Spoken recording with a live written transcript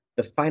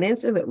The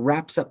financing that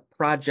wraps up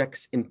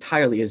projects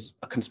entirely is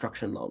a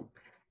construction loan.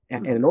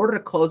 And in order to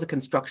close a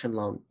construction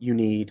loan, you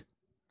need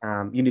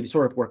to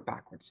sort of work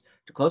backwards.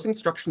 To close a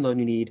construction loan,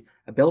 you need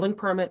a building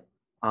permit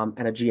and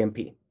a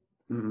GMP.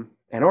 Mm-hmm.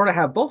 In order to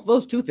have both of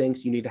those two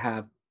things, you need to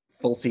have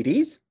full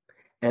CDs.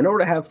 And in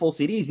order to have full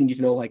CDs, you need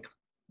to know like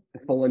the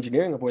full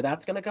engineering of where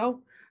that's going to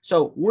go.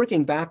 So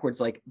working backwards,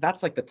 like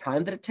that's like the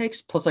time that it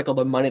takes, plus like all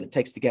the money that it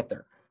takes to get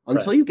there.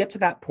 Until you get to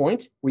that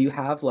point where you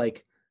have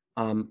like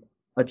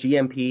a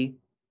GMP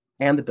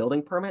and the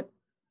building permit,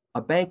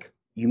 a bank,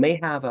 you may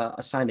have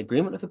a signed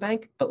agreement with a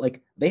bank, but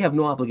like they have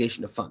no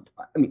obligation to fund.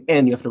 I mean,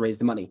 and you have to raise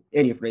the money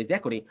and you have to raise the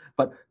equity.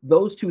 But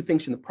those two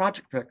things from the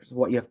project perspective is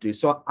what you have to do.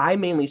 So I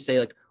mainly say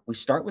like we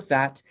start with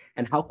that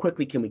and how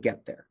quickly can we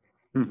get there?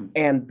 Mm-hmm.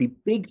 And the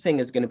big thing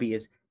is going to be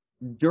is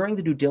during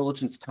the due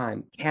diligence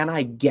time, can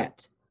I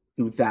get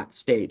through that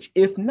stage?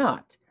 If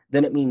not,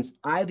 then it means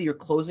either you're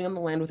closing on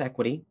the land with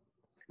equity,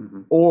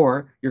 Mm-hmm.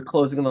 or you're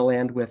closing on the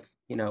land with,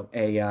 a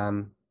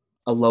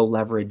low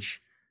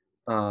leverage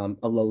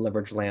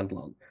land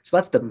loan. So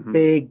that's the Mm-hmm.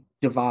 big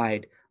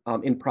divide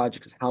in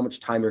projects is how much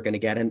time you're going to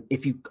get. And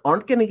if you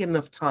aren't going to get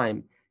enough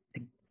time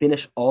to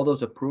finish all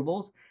those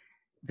approvals,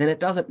 then it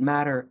doesn't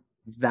matter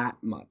that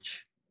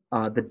much.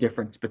 The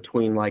difference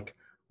between like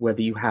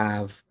whether you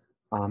have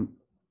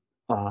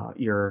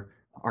your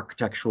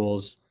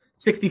architecturals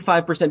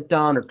 65%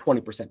 done or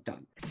 20%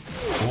 done.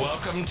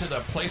 Welcome to the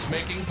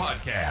Placemaking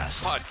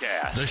Podcast.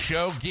 The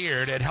show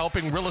geared at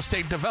helping real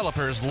estate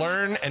developers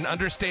learn and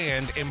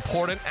understand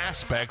important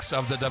aspects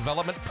of the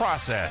development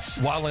process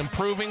while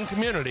improving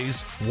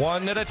communities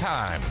one at a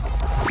time.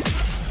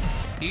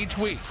 Each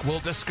week, we'll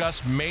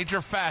discuss major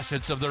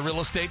facets of the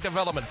real estate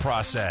development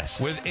process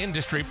with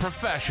industry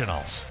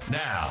professionals.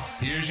 Now,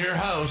 here's your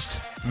host,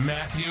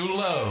 Matthew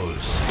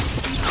Lowe's.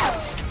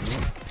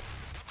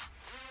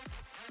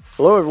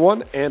 Hello,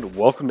 everyone, and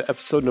welcome to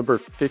episode number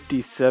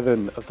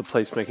 57 of the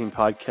Placemaking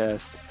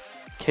Podcast.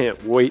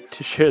 Can't wait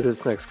to share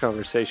this next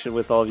conversation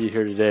with all of you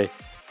here today.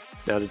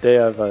 Now, today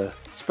I have a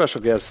special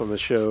guest on the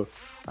show.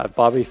 I have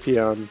Bobby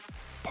Fijan,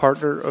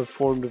 partner of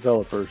Form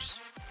Developers.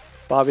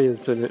 Bobby has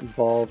been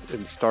involved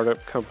in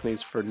startup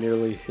companies for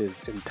nearly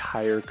his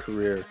entire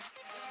career.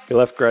 He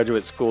left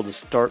graduate school to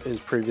start his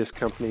previous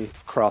company,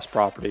 Cross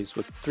Properties,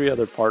 with 3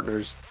 other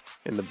partners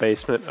in the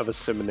basement of a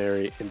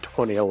seminary in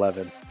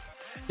 2011.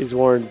 He's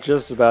worn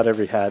just about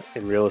every hat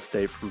in real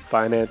estate, from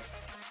finance,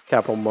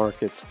 capital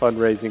markets,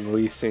 fundraising,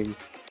 leasing,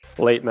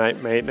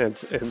 late-night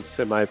maintenance, and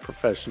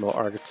semi-professional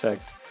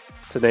architect,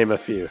 to name a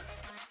few.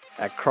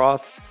 At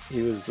Cross,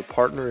 he was the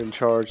partner in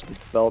charge of the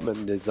development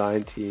and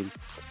design team,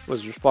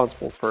 was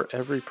responsible for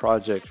every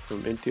project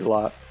from empty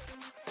lot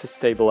to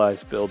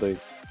stabilized building.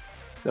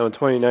 Now in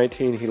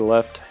 2019, he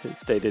left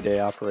his day-to-day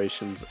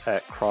operations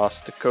at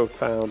Cross to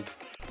co-found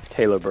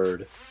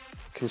Taylorbird,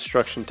 a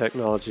construction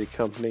technology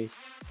company,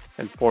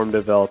 and Form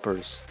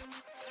Developers.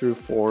 Through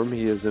Form,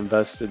 he has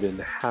invested in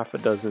half a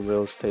dozen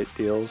real estate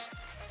deals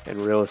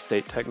and real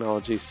estate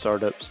technology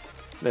startups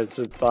and has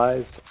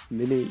advised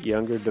many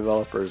younger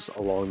developers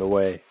along the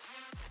way.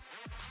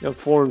 Now,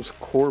 Form's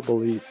core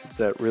belief is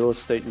that real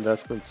estate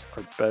investments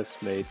are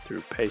best made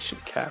through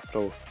patient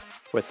capital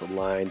with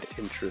aligned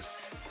interest.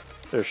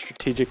 Their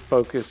strategic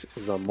focus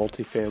is on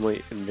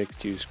multifamily and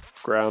mixed-use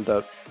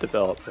ground-up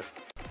development.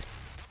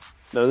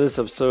 Now, in this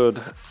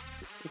episode,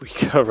 we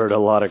covered a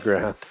lot of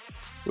ground.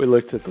 We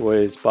looked at the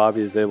ways Bobby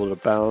is able to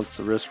balance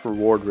the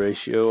risk-reward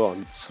ratio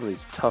on some of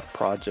these tough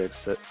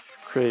projects that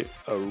create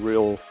a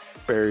real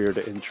barrier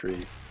to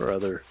entry for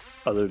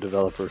other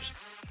developers.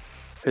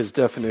 His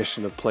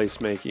definition of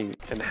placemaking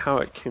and how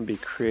it can be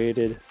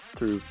created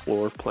through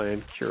floor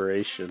plan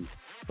curation,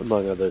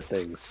 among other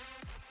things.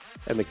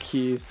 And the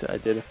keys to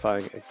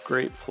identifying a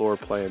great floor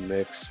plan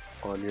mix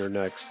on your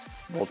next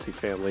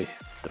multifamily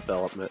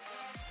development.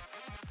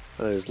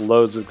 There's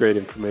loads of great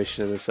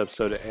information in this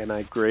episode, and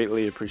I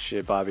greatly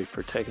appreciate Bobby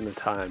for taking the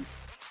time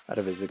out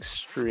of his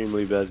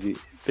extremely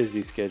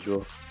busy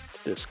schedule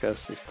to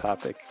discuss this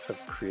topic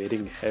of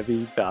creating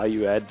heavy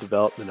value-add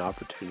development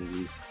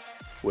opportunities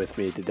with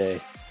me today.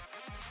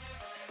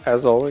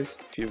 As always,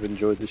 if you've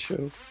enjoyed the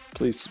show,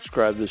 please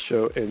subscribe to the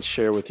show and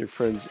share with your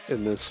friends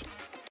in this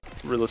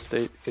real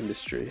estate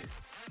industry.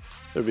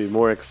 There'll be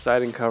more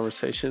exciting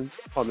conversations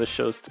on the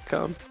shows to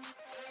come.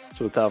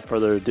 So without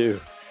further ado,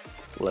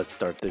 let's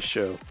start this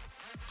show.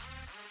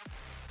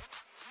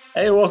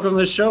 Hey, welcome to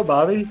the show,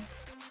 Bobby.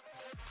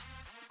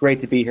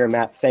 Great to be here,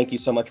 Matt. Thank you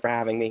so much for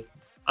having me.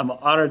 I'm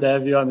honored to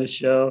have you on the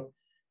show.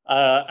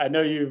 I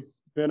know you've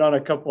been on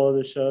a couple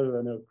other shows.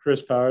 I know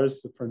Chris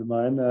Powers, a friend of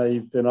mine.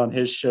 You've been on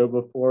his show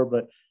before,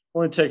 but I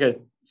want to take a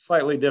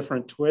slightly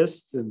different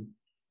twist. And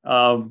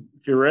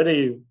if you're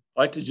ready, I'd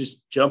like to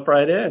just jump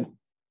right in.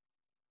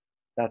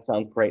 That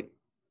sounds great.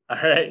 All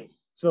right.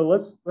 So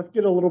let's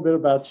get a little bit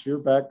about your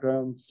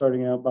background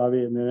starting out,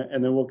 Bobby, and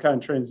then we'll kind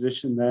of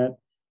transition that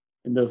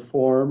into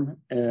Form,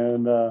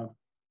 and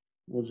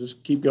we'll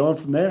just keep going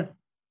from there.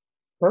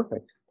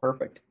 Perfect.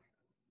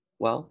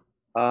 Well,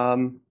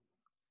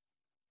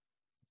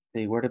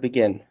 see where to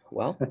begin.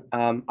 Well,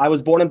 I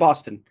was born in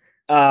Boston.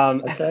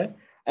 Um, Okay.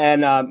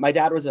 and my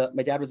dad was a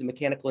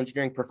mechanical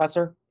engineering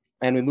professor,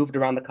 and we moved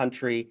around the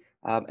country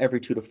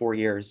every 2 to 4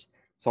 years.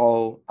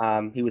 So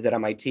he was at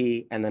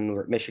MIT, and then we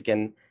were at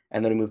Michigan,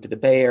 and then we moved to the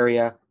Bay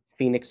Area,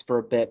 Phoenix for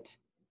a bit,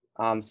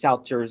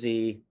 South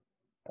Jersey,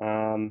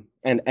 and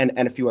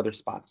a few other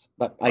spots.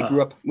 But I grew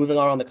Wow. up moving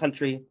all around the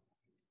country.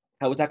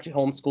 I was actually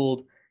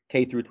homeschooled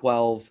K through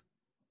 12.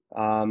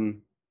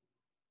 Um,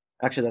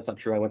 Actually, that's not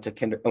true. I went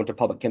to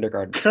public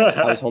kindergarten, but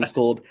I was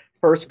homeschooled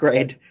first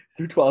grade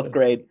through 12th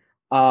grade.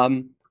 I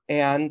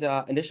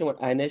initially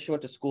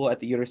went to school at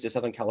the University of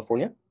Southern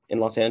California in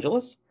Los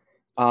Angeles,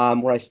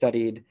 where I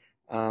studied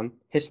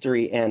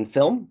history and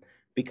film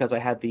because I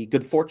had the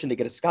good fortune to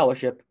get a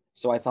scholarship.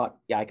 So I thought,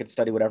 yeah, I could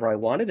study whatever I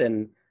wanted,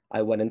 and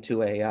I went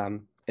into a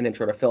an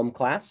intro to film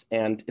class,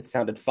 and it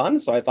sounded fun.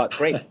 So I thought,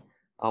 great,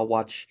 I'll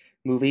watch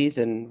movies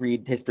and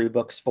read history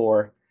books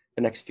for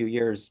the next few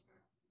years.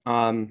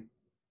 Um,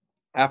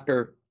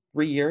 After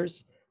 3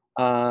 years,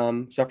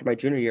 so after my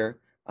junior year,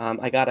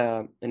 I got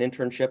an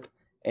internship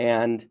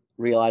and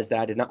realized that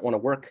I did not want to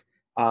work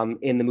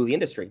in the movie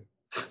industry.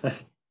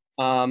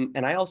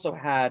 And I also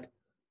had,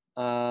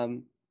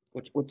 um,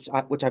 which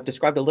I've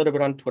described a little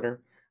bit on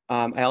Twitter.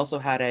 I also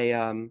had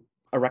a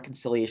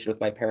reconciliation with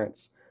my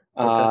parents,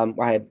 Okay.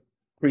 where I had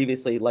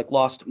previously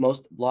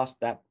lost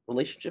that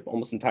relationship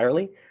almost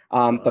entirely.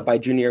 But Wow. by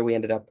junior year, we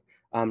ended up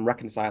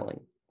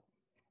reconciling.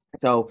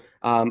 So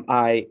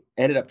I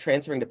ended up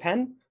transferring to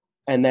Penn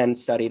and then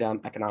studied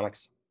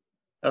economics.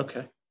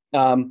 Okay.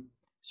 Um,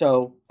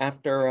 so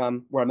after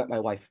where I met my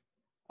wife,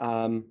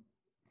 um,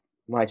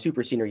 my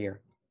super senior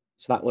year.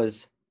 So that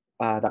was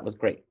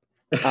great.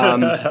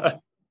 Um,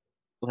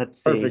 let's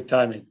see. Perfect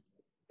timing.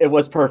 It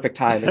was perfect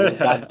timing. It was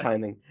God's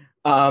timing.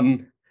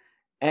 Um,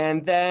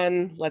 and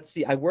then let's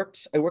see. I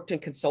worked in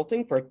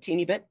consulting for a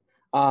teeny bit,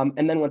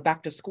 and then went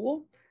back to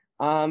school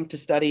to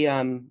study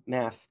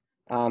math.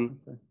 Um,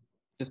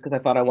 just because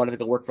I thought I wanted to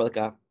go work for like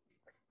a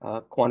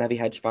quant heavy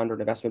hedge fund or an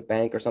investment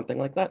bank or something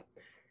like that.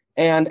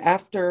 And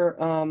after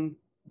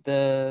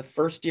the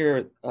first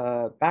year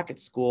back at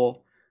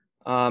school,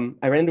 I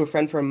ran into a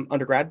friend from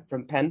undergrad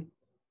from Penn,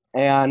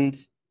 and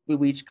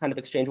we each kind of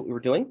exchanged what we were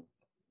doing.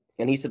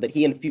 And he said that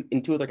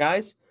and two other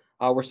guys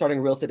were starting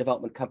a real estate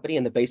development company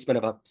in the basement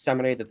of a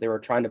seminary that they were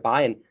trying to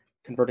buy and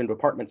convert into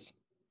apartments.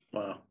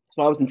 Wow.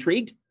 So I was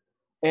intrigued,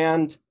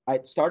 and I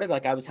started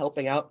like I was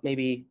helping out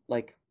maybe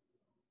like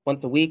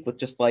once a week with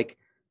just like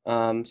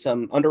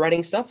some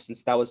underwriting stuff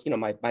since that was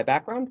my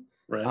background.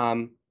 Right.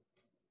 Um,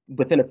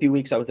 Within a few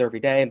weeks, I was there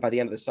every day, and by the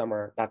end of the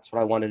summer, that's what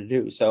I wanted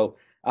to do. So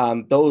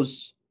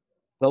those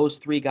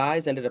three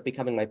guys ended up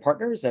becoming my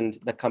partners, and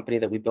the company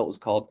that we built was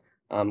called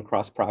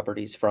Cross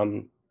Properties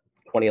from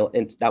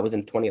 20. That was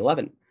in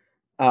 2011.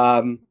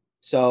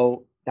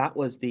 So that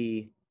was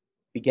the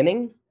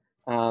beginning.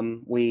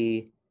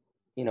 We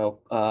we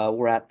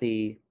were at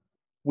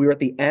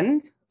the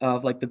end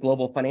of like the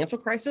global financial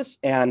crisis,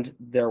 and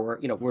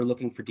we're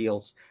looking for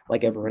deals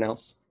like everyone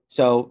else.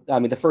 So I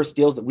mean, the first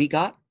deals that we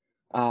got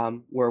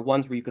were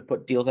ones where you could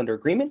put deals under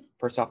agreement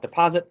for soft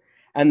deposit,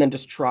 and then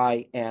just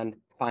try and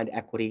find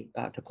equity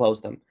to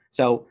close them.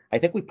 So I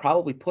think we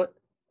probably put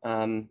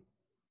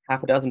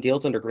half a dozen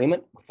deals under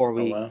agreement before Oh,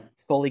 we wow.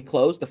 fully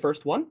closed the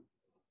first one.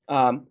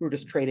 We were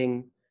just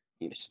trading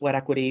sweat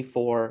equity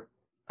for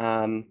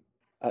um,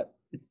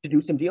 to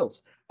do some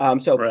deals.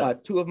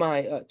 Right. Two of my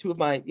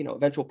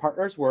eventual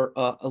partners were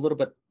a little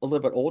bit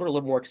older, a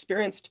little more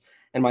experienced,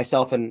 and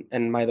myself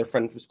and my other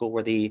friend from school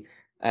were the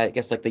I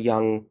guess like the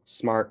young,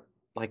 smart,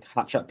 like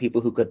hotshot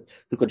people who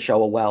could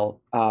show a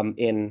well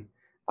in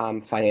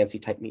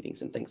financy type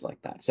meetings and things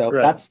like that. So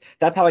Right.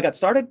 that's how I got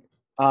started.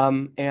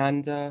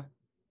 And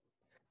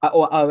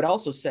I would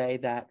also say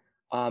that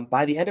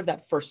by the end of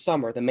that first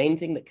summer, the main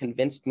thing that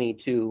convinced me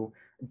to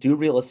do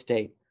real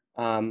estate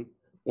um,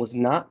 was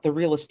not the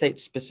real estate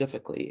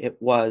specifically. It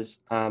was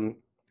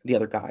the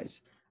other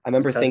guys. I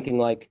remember Okay. thinking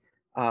like,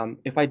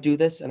 if I do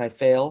this and I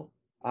fail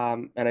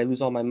and I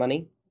lose all my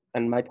money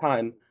and my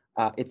time,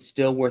 it's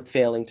still worth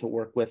failing to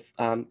work with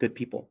good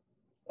people.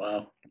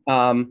 Wow.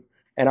 Um,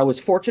 and I was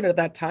fortunate at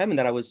that time in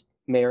that I was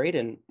married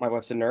and my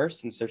wife's a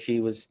nurse, and so she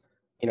was,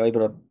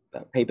 able to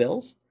pay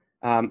bills.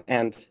 And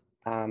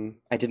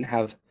I didn't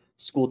have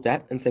school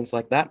debt and things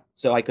like that,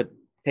 so I could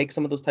take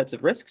some of those types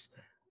of risks.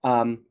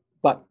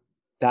 But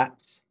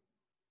that's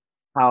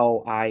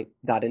how I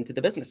got into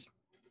the business.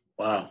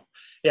 Wow.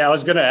 Yeah, I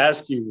was going to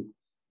ask you,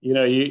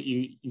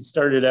 you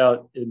started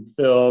out in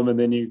film and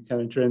then you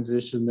kind of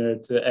transitioned there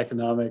to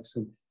economics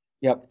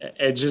Yep.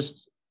 and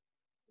just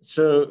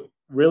so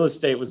real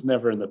estate was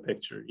never in the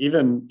picture,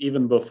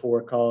 even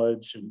before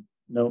college and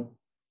no,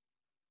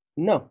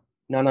 No,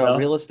 no. no.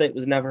 Real estate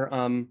was never.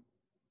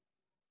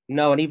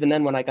 No, and even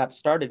then, when I got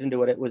started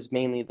into it, it was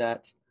mainly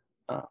that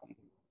um,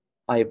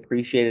 I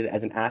appreciated it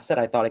as an asset.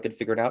 I thought I could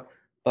figure it out.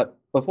 But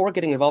before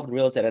getting involved in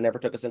real estate, I never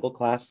took a single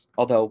class.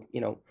 Although,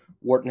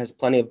 Wharton has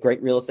plenty of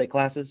great real estate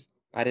classes.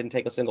 I didn't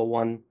take a single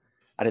one.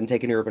 I didn't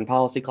take any urban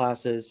policy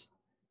classes.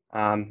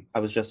 I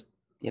was just,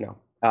 you know,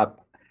 uh,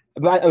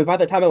 by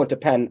the time I went to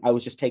Penn, I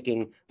was just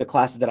taking the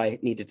classes that I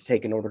needed to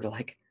take in order to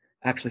like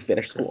actually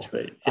finish school.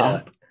 Graduate.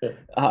 Uh, Yeah.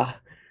 Yeah.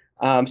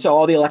 uh, so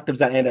all the electives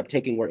that I ended up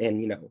taking were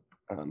in,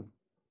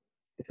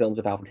 the films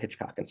of Alfred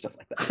Hitchcock and stuff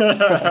like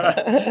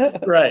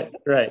that. Right.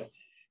 Right.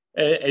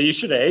 And you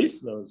should have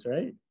aced those,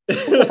 right?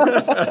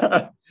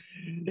 Well,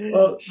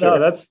 no, Sure.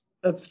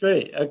 that's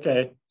great.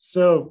 Okay.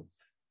 So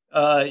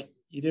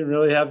you didn't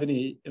really have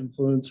any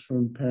influence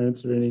from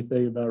parents or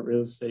anything about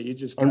real estate. You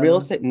just On kind real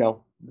of estate,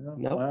 no, no.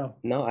 no, Wow.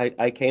 no.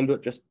 I came to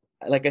it just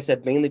like I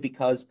said, mainly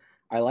because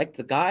I liked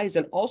the guys,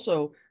 and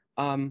also,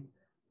 um,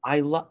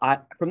 I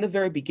from the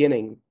very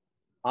beginning,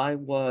 I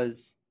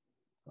was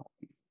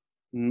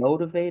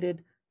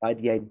motivated by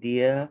the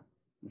idea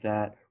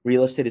that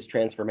real estate is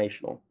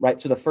transformational, right?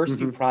 So the first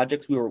few Hmm.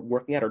 projects we were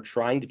working at or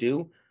trying to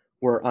do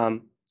were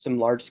some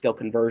large scale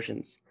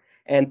conversions,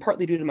 and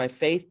partly due to my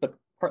faith, but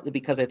partly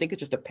because I think it's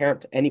just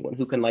apparent to anyone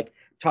who can like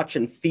touch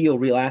and feel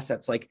real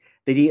assets, like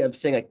the idea of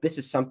saying like this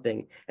is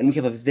something, and we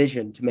have a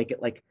vision to make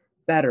it like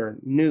better,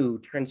 new,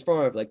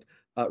 transformative, like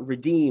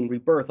redeem,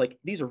 rebirth. Like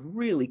these are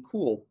really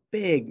cool,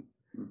 big,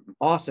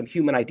 awesome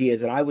human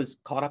ideas, and I was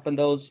caught up in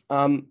those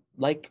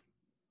like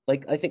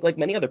I think like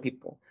many other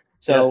people. Yeah.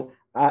 So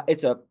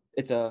it's a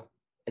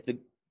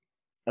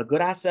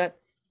good asset.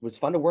 It was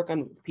fun to work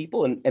on with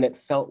people, and it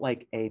felt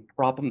like a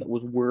problem that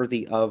was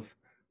worthy of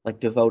like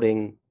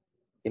devoting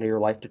your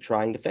life to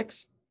trying to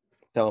fix.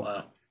 So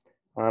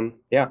Wow.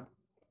 yeah.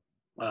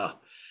 Wow.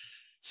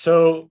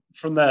 So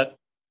from that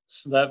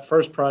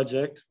first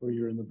project where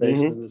you were in the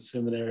basement Hmm. of the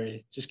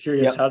seminary, just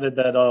curious, Yep. how did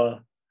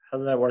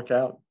that work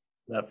out?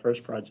 That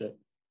first project.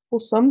 Well,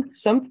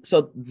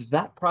 so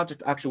that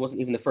project actually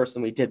wasn't even the first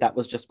one we did. That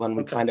was just when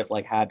we Okay. kind of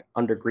like had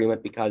under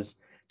agreement because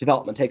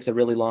development takes a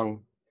really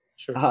long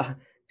Sure. uh,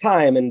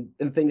 time, and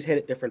things hit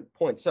at different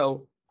points.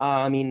 So,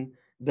 I mean,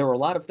 there were a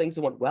lot of things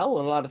that went well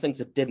and a lot of things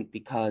that didn't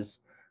because,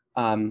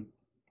 um,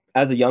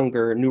 as a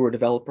newer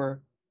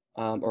developer,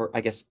 or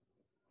I guess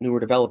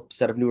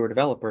set of newer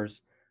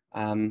developers,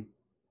 um,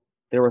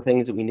 there were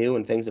things that we knew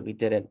and things that we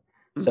didn't.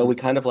 So we Hmm.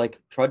 kind of like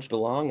trudged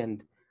along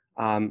and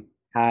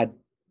had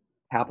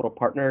capital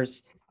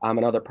partners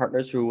and other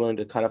partners who were willing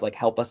to kind of like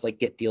help us like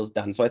get deals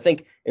done. So I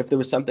think if there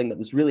was something that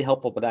was really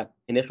helpful for that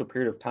initial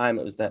period of time,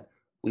 it was that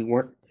we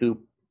weren't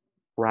too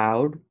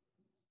proud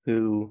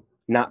to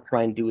not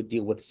try and do a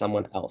deal with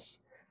someone else.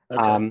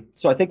 Okay.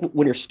 So I think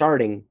when you're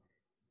starting,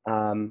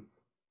 um,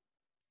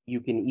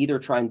 you can either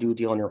try and do a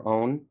deal on your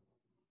own,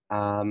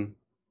 um,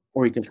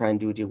 or you can try and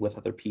do a deal with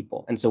other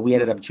people. And so we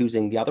ended up Hmm.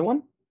 choosing the other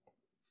one,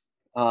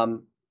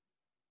 um,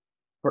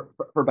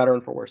 for better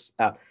and for worse.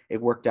 It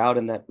worked out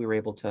in that we were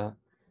able to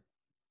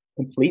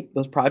complete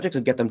those projects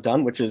and get them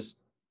done, which is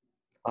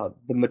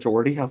the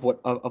majority of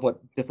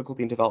what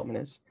difficulty in development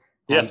is.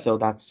 Yeah. So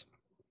that's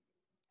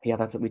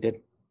what we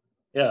did.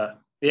 Yeah.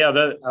 Yeah.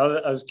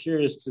 I was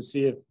curious to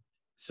see if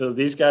so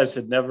these guys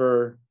had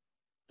never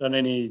done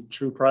any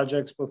true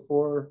projects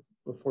before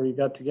you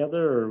got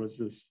together, or was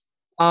this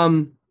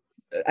Um,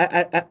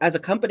 as a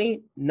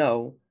company,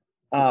 no.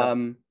 okay?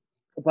 Um,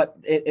 but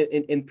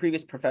in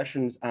previous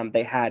professions,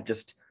 they had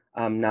just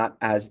not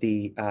as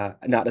the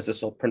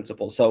sole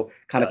principal. So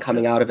kind of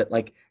coming Gotcha. out of it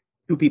like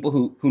two people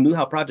who knew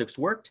how projects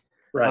worked,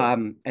 Right.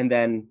 and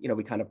then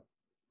we kind of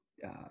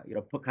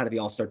put kind of the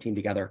all-star team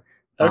together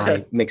by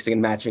Okay. mixing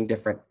and matching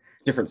different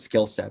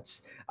skill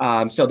sets.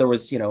 So there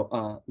was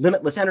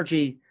limitless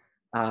energy,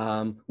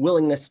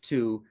 willingness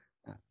to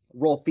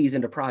roll fees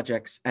into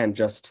projects, and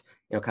just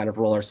kind of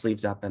roll our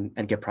sleeves up and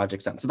get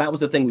projects done. So that was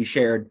the thing we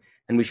shared,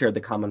 and we shared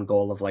the common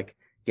goal of like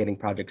getting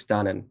projects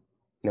done. And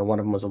one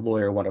of them was a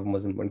lawyer, one of them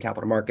was in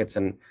capital markets,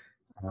 and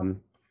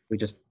um, we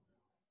just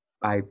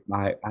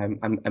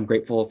I'm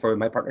grateful for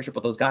my partnership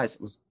with those guys.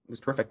 It was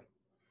terrific.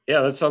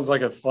 Yeah, that sounds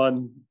like a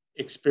fun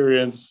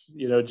experience.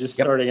 Just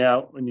Yep. starting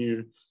out when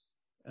you're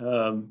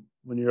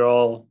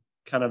all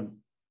kind of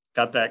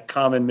got that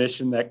common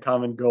mission, that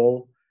common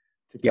goal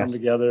to come Yes.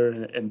 together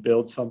and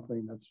build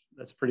something.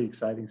 That's pretty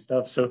exciting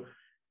stuff. So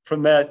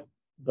from that,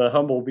 the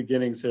humble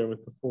beginnings there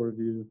with the four of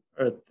you,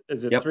 or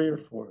is it Yep. three or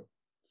four?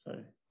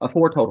 Sorry,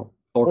 Four total.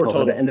 Four four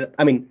total. And it total. ended up,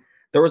 I mean,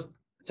 there was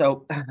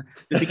so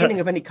the beginning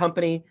of any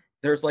company,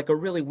 there's like a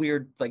really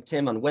weird like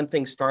Tim on when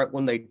things start,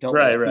 when they don't,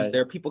 Right, like who's right.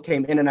 there. People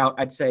came in and out,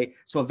 I'd say.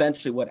 So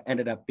eventually what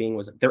ended up being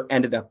was there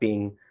ended up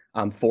being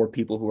four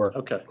people who are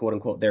Okay. quote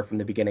unquote there from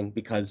the beginning,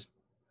 because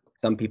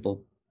some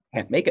people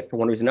can't make it for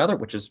one reason or another,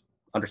 which is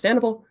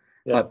understandable.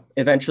 Yeah. But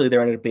eventually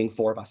there ended up being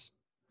four of us.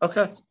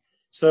 Okay.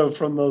 So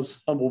from those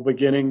humble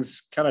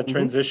beginnings, kind of Hmm.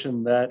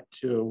 transition that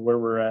to where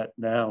we're at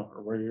now,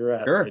 or where you're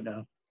at right Sure,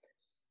 now.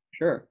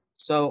 sure.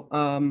 So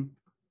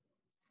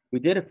we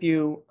did a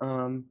few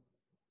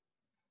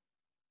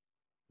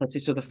let's see.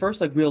 So the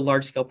first like real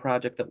large scale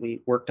project that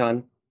we worked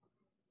on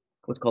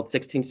was called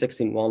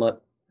 1616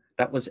 Walnut.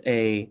 That was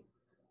a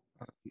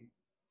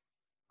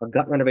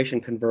gut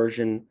renovation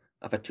conversion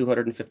of a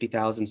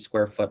 250,000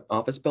 square foot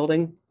office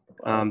building,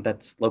 Wow.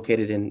 that's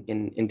located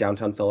in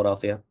downtown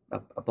Philadelphia,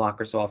 a block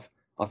or so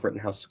off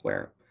Rittenhouse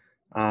Square.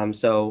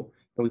 So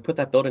and we put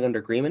that building under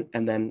agreement,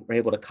 and then we're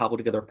able to cobble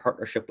together a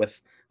partnership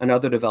with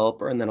another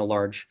developer and then a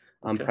large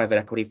private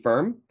equity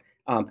firm,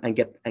 and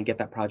get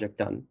that project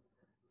done.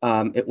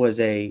 It was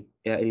an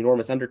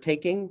enormous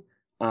undertaking,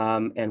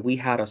 and we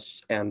had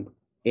and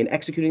in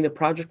executing the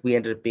project, we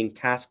ended up being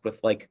tasked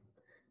with, like,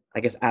 I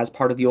guess, as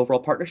part of the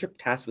overall partnership,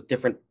 tasked with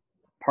different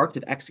parts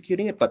of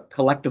executing it, but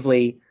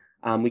collectively,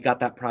 we got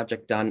that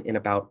project done in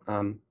about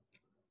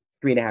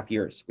 3.5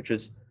 years, which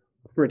was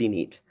pretty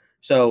neat.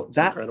 So That's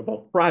that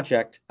incredible.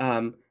 project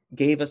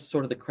gave us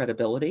sort of the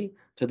credibility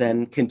to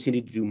then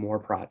continue to do more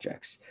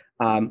projects,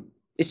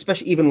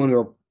 especially even when we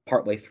were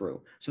partway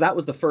through. So that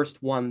was the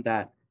first one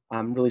that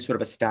really sort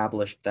of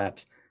established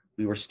that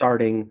we were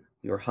starting,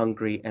 we were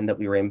hungry, and that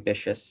we were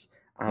ambitious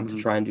to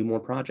try and do more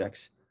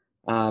projects.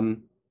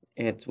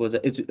 It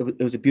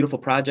was a beautiful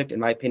project. In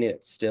my opinion,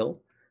 it's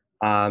still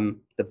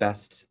the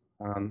best,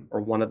 or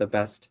one of the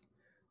best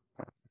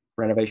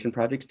renovation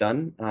projects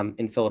done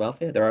in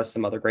Philadelphia. There are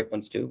some other great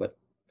ones too, but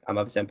I'm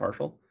obviously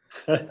impartial.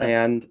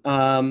 And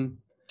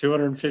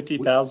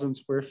 250,000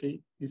 square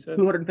feet, you said?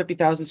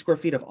 250,000 square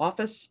feet of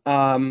office,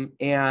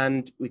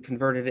 and we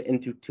converted it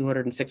into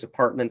 206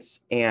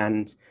 apartments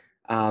and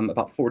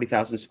about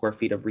 40,000 square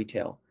feet of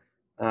retail.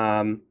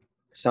 There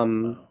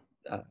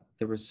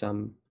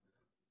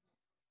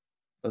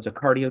was a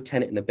cardio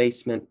tenant in the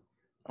basement,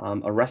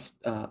 a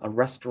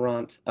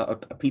restaurant, a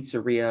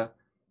pizzeria,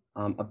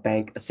 a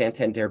bank, a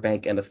Santander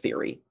bank, and a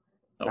Theory.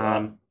 Oh,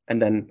 wow.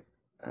 And then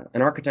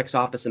an architect's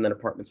office, and then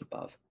apartments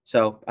above.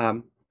 So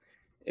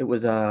it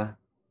was a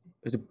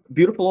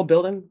beautiful old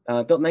building,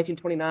 built in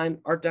 1929,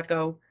 Art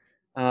Deco.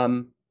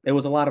 It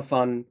was a lot of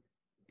fun,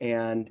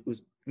 and it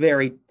was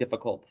very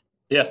difficult.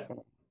 Yeah.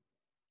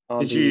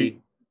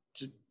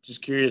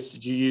 Just curious,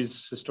 did you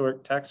use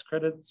historic tax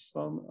credits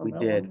on we that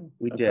did. one?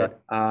 We Okay. did.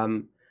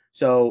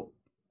 So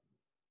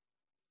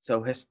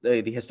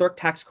the historic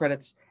tax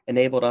credits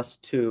enabled us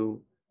to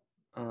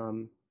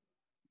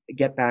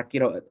get back,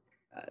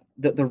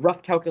 the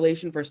rough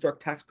calculation for historic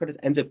tax credits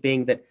ends up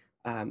being that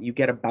you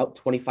get about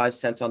 25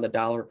 cents on the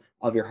dollar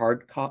of your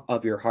hard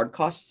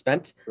costs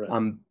spent,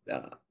 Right.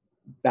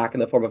 back in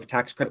the form of a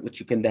tax credit, which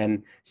you can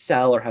then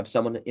sell or have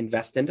someone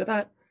invest into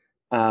that.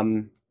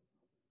 And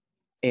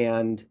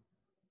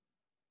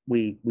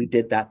we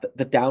did that.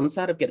 The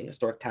downside of getting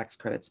historic tax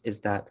credits is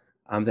that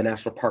the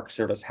National Park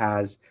Service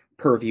has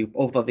purview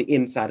both of the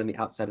inside and the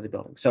outside of the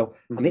building. So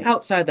on the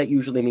outside, that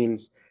usually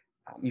means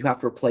you have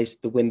to replace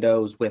the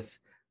windows with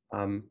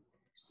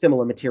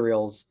similar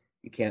materials.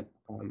 You can't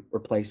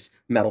replace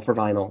metal for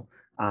vinyl,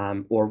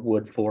 or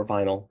wood for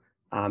vinyl.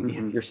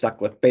 You're stuck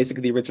with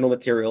basically the original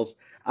materials,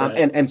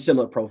 Right. and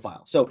similar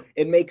profile. So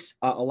it makes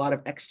a lot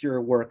of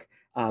exterior work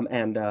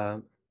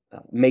and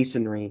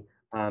masonry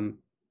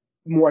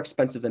more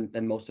expensive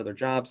than most other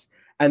jobs.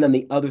 And then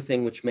the other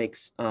thing which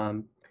makes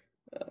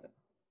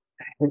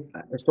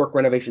historic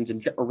renovations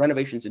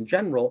in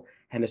general,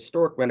 and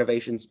historic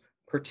renovations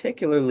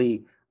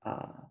particularly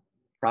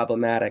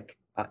problematic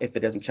if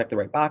it doesn't check the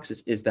right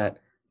boxes, is that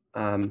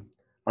on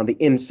the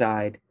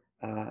inside,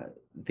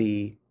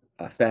 the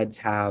feds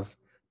have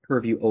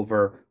purview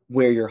over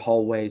where your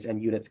hallways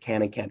and units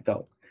can and can't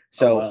go.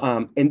 So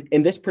wow.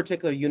 In this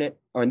particular unit,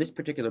 or in this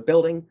particular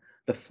building,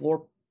 the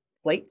floor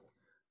plate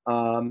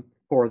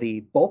for the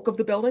bulk of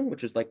the building,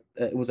 which is like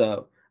it was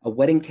a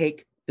wedding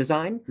cake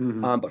design,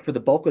 but for the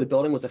bulk of the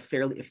building was a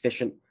fairly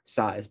efficient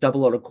size,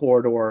 double-loaded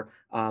corridor,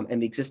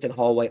 and the existing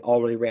hallway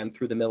already ran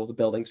through the middle of the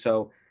building,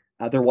 so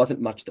there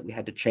wasn't much that we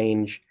had to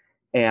change.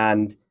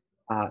 And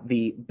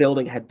the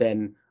building had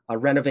been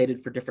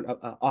renovated for different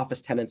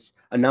office tenants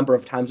a number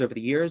of times over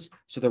the years,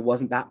 so there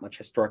wasn't that much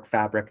historic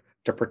fabric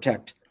to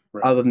protect,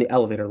 Right. other than the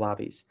elevator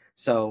lobbies.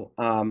 So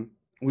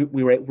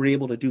we were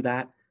able to do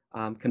that,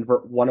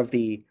 convert one of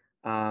the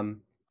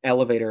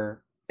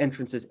elevator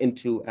entrances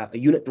into a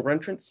unit door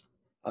entrance,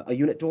 a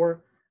unit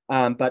door,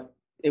 but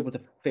it was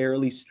a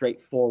fairly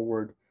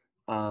straightforward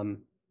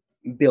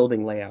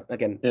building layout.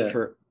 Again, Yeah. I'm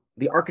sure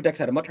the architects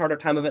had a much harder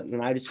time of it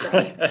than I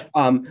described,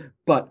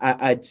 but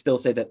I'd still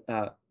say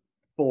that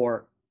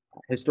for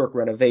historic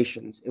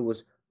renovations, it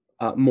was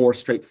more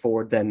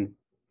straightforward than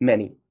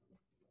many.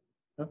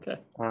 Okay.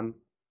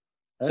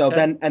 So Okay.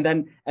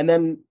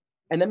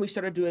 then we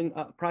started doing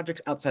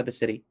projects outside the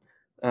city.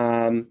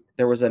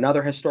 There was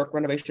another historic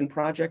renovation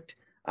project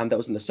that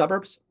was in the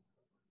suburbs.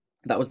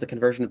 That was the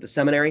conversion of the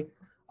seminary.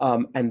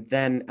 And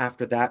then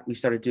after that, we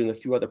started doing a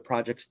few other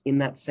projects in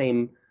that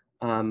same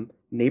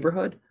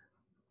neighborhood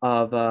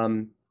of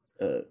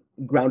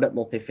ground up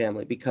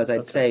multifamily, because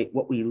I'd say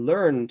what we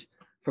learned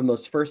from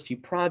those first few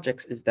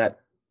projects is that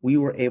we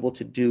were able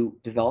to do,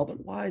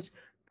 development wise,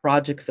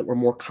 projects that were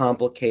more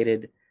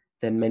complicated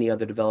than many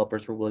other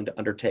developers were willing to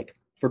undertake,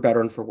 for better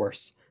and for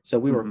worse. So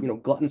we were,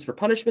 gluttons for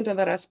punishment on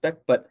that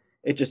aspect, but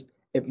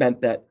it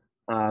meant that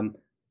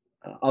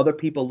other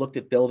people looked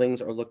at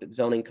buildings or looked at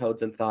zoning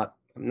codes and thought,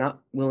 I'm not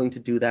willing to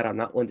do that. I'm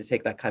not willing to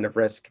take that kind of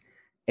risk.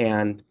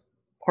 And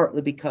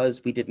partly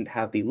because we didn't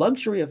have the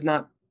luxury of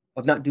not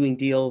doing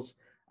deals,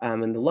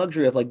 and the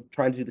luxury of like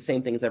trying to do the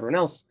same thing as everyone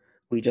else,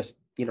 we just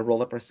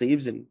roll up our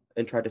sleeves and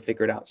try to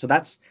figure it out. So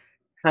that's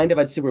kind of,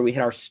 I'd say, where we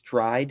hit our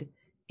stride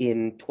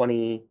in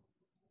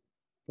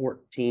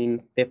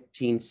 2014,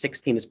 15,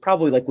 16 is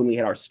probably like when we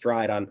hit our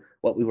stride on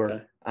what we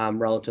were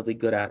relatively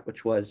good at,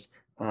 which was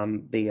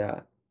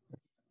the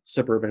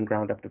suburban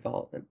ground up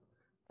development.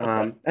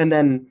 And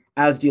then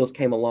as deals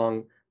came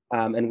along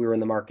and we were in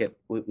the market,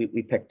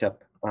 we picked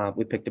up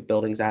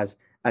buildings as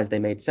they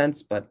made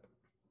sense, but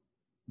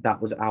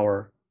that was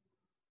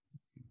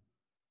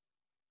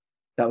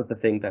the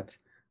thing that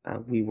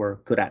we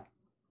were good at.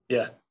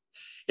 Yeah.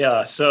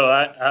 Yeah. So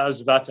I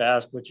was about to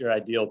ask what your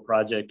ideal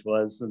project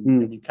was,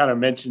 and you kind of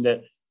mentioned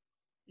it,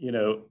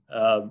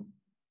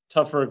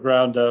 tougher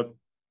ground up,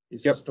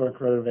 these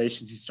historic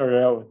renovations. You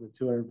started out with a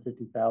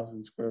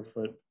 250,000 square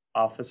foot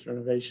office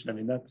renovation. I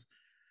mean, it's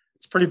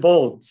pretty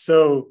bold.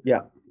 So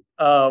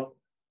I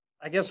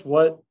guess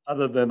what,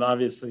 other than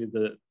obviously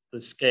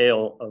the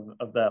scale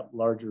of that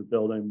larger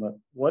building, but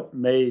what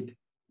made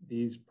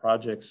these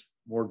projects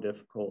more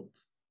difficult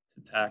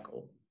to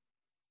tackle?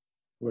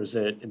 Was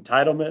it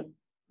entitlement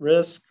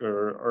risk,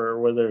 or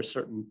were there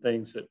certain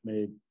things that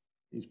made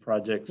these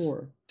projects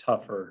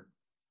tougher?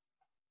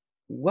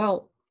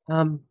 Well,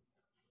 I'd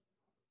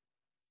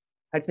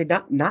say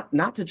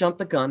not to jump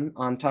the gun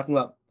on talking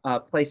about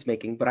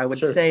placemaking, but I would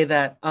say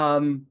that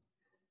in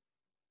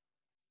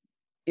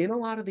a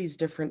lot of these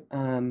different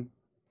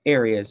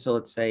areas, so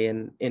let's say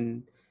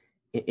in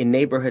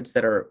neighborhoods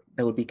that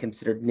would be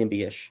considered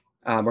NIMBY-ish,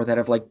 or that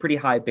have like pretty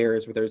high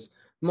barriers where there's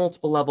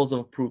multiple levels of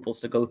approvals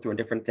to go through and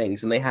different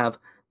things, and they have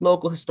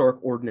local historic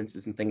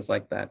ordinances and things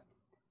like that.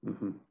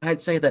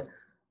 I'd say that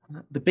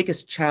the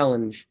biggest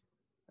challenge,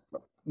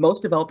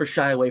 most developers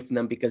shy away from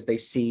them because they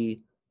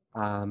see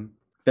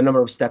the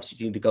number of steps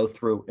you need to go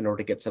through in order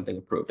to get something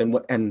approved.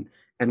 And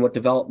what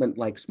development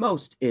likes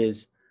most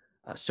is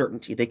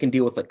certainty. They can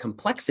deal with like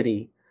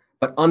complexity,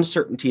 but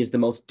uncertainty is the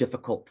most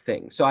difficult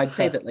thing. So I'd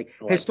say that like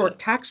historic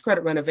tax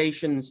credit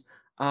renovations,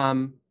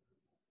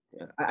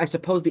 I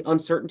suppose the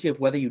uncertainty of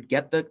whether you'd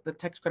get the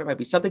tax credit might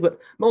be something, but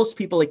most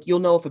people, like, you'll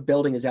know if a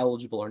building is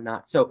eligible or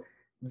not. So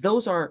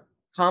those aren't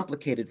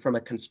complicated from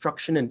a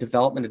construction and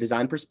development and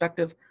design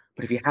perspective.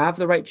 But if you have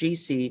the right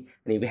GC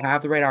and if you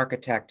have the right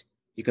architect,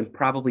 you can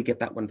probably get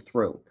that one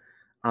through.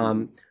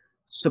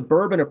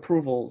 Suburban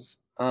approvals,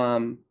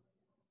 and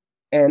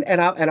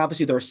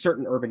obviously there are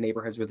certain urban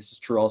neighborhoods where this is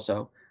true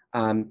also,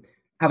 have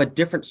a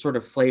different sort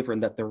of flavor in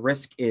that the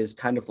risk is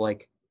kind of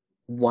like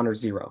 1 or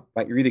 0,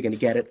 right? You're either going to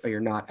get it or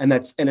you're not, and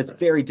it's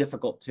very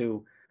difficult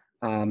to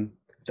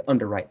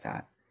underwrite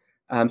that.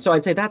 So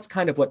I'd say that's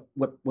kind of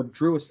what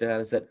drew us to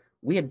that, is that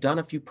we had done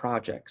a few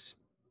projects,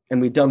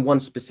 and we'd done one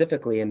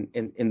specifically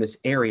in this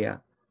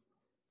area,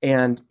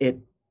 and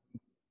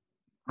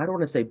I don't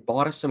want to say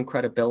bought us some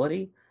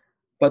credibility,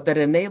 but that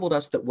enabled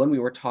us that when we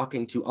were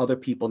talking to other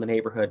people in the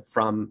neighborhood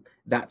from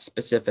that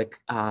specific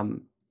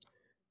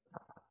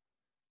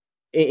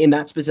in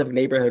that specific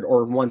neighborhood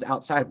or ones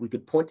outside, we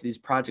could point to these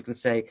projects and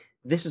say,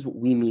 this is what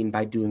we mean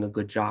by doing a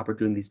good job or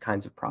doing these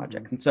kinds of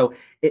projects. And so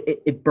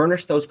it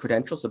burnished those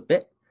credentials a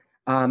bit.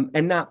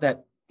 And not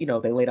that,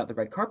 they laid out the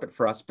red carpet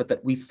for us, but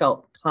that we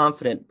felt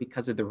confident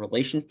because of the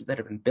relationships that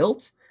have been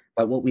built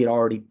by what we had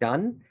already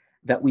done,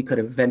 that we could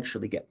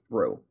eventually get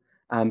through.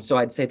 So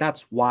I'd say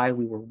that's why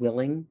we were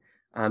willing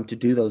to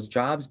do those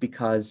jobs,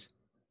 because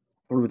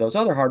through those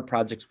other hard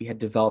projects, we had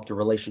developed a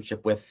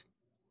relationship with,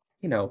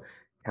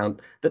 town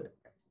that,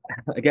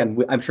 again,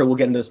 I'm sure we'll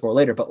get into this more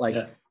later, but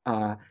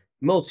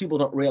most people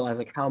don't realize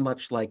like how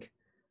much like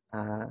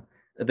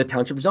the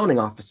township zoning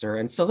officer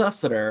and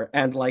solicitor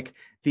and like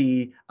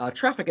the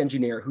traffic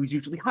engineer, who's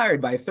usually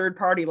hired by a third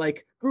party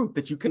like group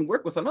that you can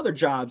work with on other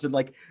jobs, and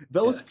like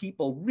those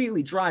people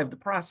really drive the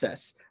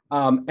process.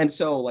 And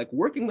so like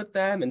working with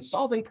them and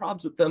solving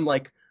problems with them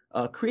like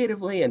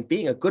creatively and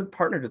being a good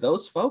partner to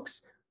those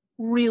folks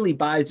really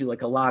buys you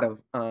like a lot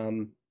of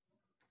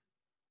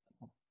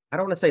I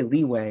don't want to say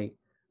leeway,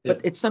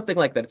 but it's something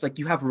like that. It's like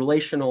you have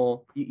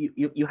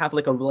you have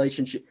like a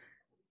relationship,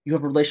 you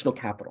have relational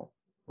capital,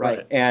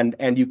 right?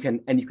 And you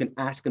can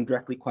ask them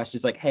directly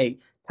questions like, hey,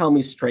 tell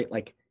me straight,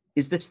 like,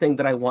 is this thing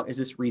that I want, is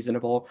this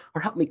reasonable?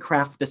 Or help me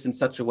craft this in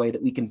such a way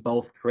that we can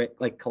both create,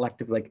 like,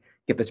 collectively, like,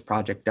 get this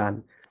project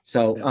done.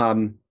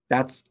 So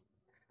that's,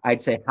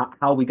 I'd say,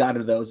 how we got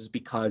into those is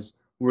because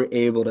we're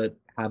able to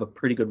have a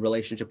pretty good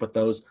relationship with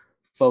those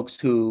folks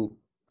who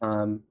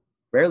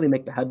rarely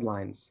make the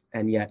headlines,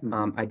 and yet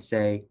I'd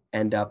say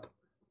end up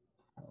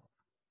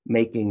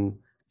making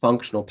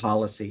functional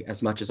policy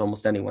as much as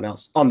almost anyone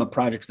else on the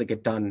projects that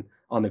get done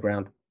on the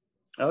ground.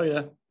 Oh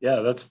yeah,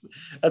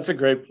 that's a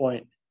great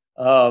point.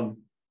 I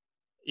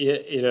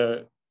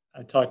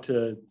talked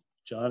to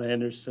John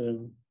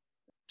Anderson,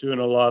 doing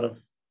a lot of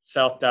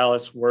South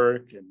Dallas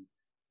work, and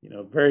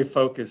very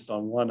focused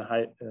on one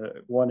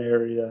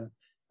area.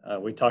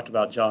 We talked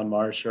about John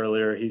Marsh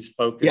earlier. He's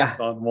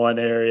focused on one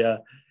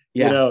area.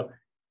 And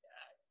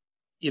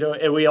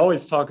we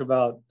always talk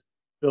about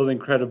building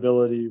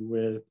credibility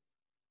with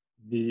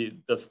the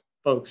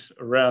folks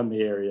around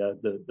the area,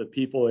 the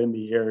people in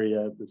the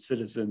area, the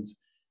citizens.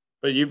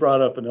 But you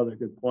brought up another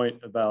good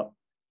point about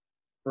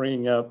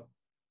bringing up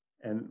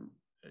and,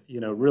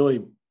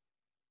 really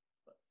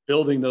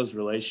building those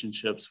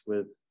relationships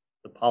with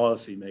the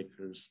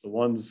policymakers, the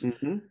ones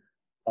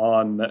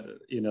on,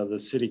 the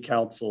city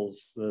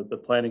councils, the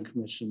planning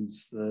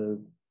commissions,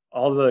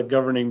 all the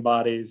governing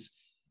bodies,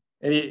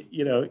 and,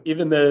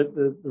 even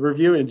the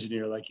review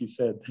engineer, like you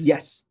said.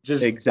 Yes,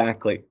 just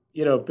exactly.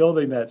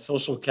 Building that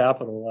social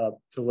capital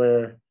up to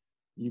where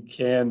you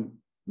can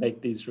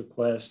make these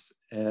requests,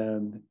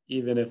 and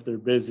even if they're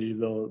busy,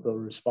 they'll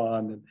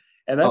respond,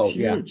 and that's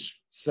huge. Yeah.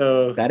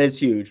 So that is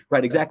huge,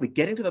 right? Exactly.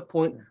 Getting to the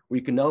point where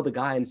you can know the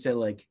guy and say,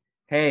 like,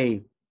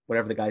 hey,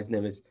 whatever the guy's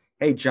name is,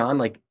 hey, John,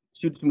 like,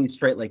 shoot to me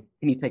straight, like,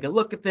 can you take a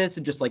look at this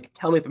and just like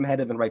tell me if I'm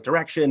headed in the right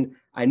direction?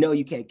 I know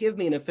you can't give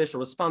me an official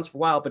response for a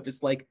while, but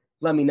just like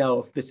let me know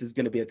if this is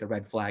going to be like a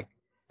red flag.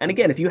 And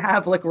again, if you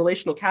have like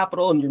relational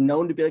capital and you're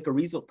known to be like a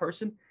reasonable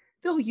person,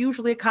 they'll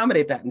usually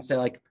accommodate that and say,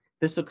 like,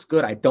 this looks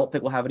good. I don't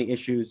think we'll have any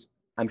issues.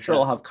 I'm sure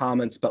I'll have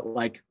comments, but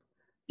like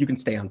you can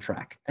stay on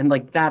track. And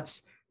like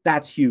that's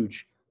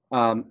huge.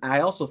 I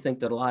also think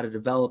that a lot of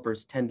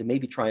developers tend to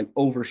maybe try and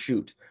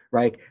overshoot,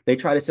 right? They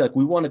try to say, like,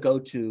 we want to go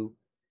to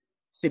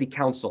city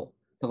council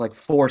to like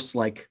force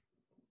like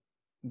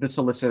the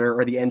solicitor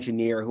or the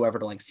engineer or whoever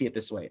to like see it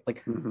this way.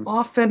 Like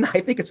often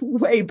I think it's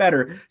way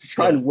better to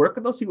try and work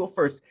with those people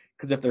first,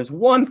 because if there's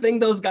one thing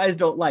those guys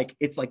don't like,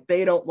 it's like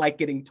they don't like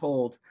getting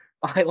told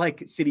by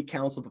like city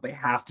council that they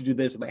have to do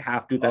this or they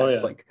have to do that.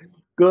 It's like,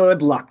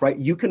 good luck, right?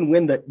 You can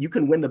win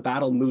the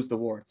battle and lose the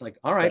war. It's like,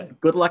 all right.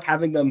 Good luck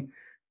having them,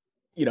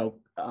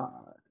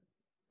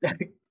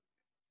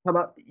 come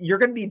up. You're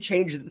going to need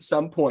changes at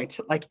some point,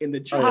 like in the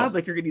job.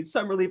 Like you're going to need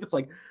some relief. It's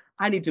like,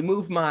 I need to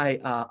move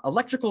my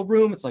electrical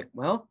room. It's like,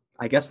 well,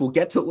 I guess we'll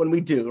get to it when we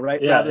do, right?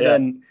 Rather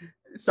than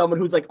someone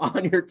who's like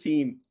on your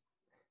team.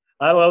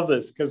 I love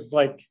this because,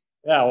 like,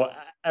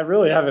 I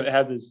really haven't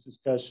had this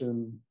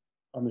discussion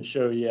on the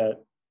show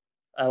yet.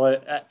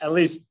 At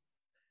least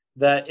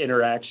that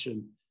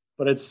interaction,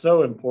 but it's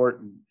so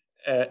important.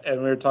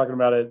 And we were talking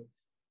about it.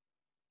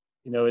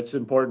 It's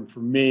important for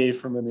me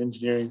from an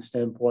engineering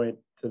standpoint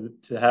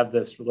to have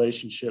this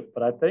relationship.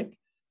 But I think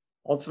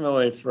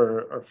ultimately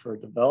for a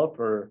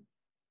developer,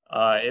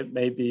 it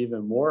may be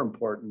even more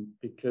important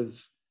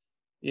because,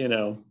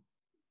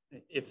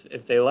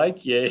 if they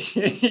like you,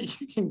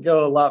 you can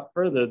go a lot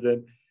further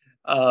than,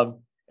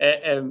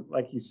 and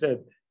like you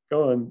said,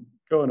 going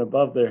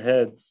above their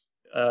heads.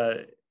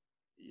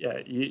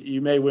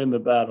 You may win the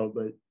battle,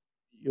 but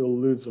you'll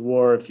lose the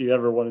war if you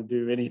ever want to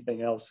do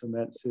anything else in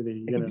that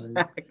city.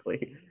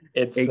 Exactly.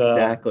 It's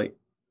exactly.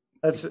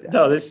 This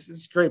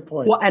is a great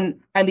point. Well,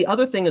 and the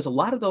other thing is a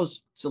lot of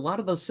those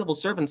civil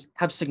servants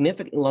have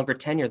significantly longer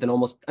tenure than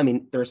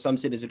there are some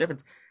cities that are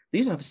different.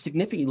 These have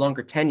significantly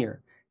longer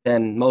tenure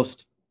than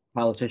most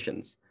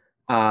politicians.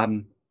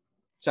 I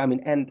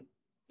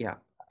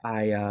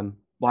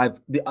have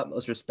the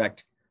utmost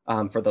respect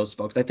for those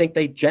folks. I think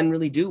they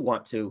generally do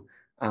want to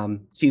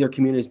see their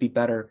communities be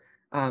better.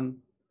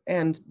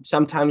 And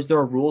sometimes there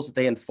are rules that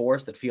they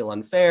enforce that feel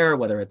unfair,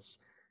 whether it's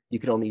you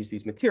can only use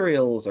these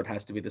materials or it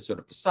has to be this sort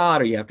of facade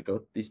or you have to go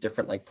through these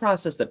different like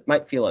process that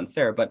might feel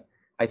unfair. But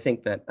I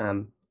think that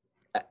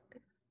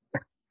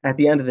at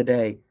the end of the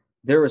day,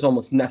 there is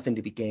almost nothing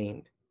to be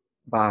gained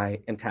by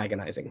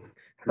antagonizing.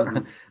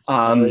 And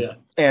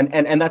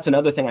that's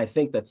another thing I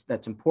think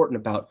that's important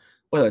about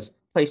whether it's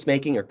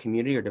placemaking or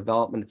community or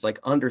development. It's like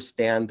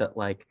understand that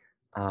like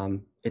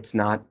it's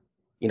not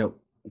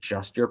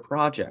just your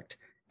project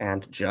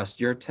and just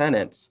your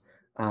tenants.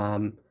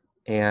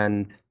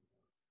 And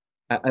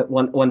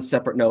one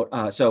separate note.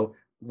 So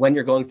when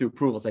you're going through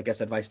approvals, I guess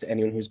advice to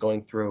anyone who's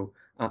going through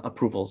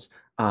approvals,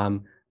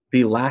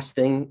 the last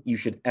thing you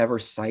should ever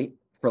cite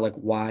for like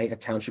why a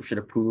township should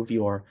approve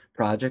your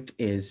project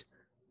is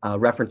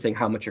referencing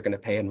how much you're going to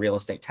pay in real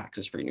estate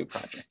taxes for your new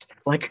project.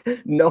 Like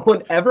no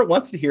one ever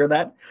wants to hear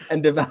that.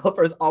 And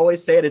developers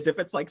always say it as if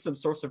it's like some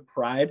source of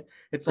pride.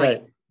 It's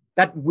like,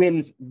 that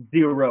wins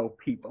 0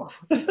 people.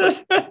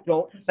 Like,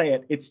 don't say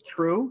it. It's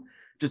true.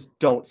 Just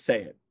don't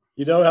say it.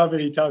 You know how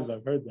many times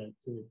I've heard that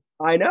too.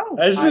 I know.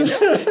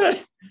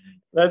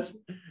 That's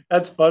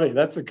funny.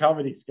 That's a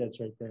comedy sketch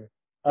right there.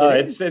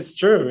 It's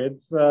true.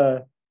 It's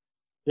and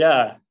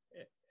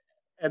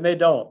they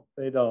don't.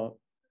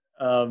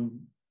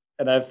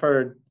 And I've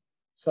heard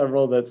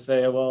several that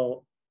say,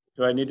 "Well,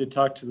 do I need to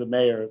talk to the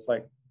mayor?" It's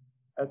like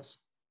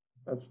that's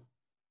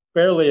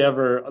barely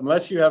ever,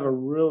 unless you have a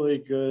really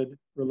good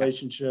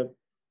relationship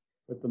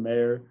with the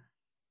mayor,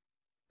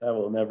 that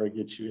will never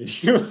get you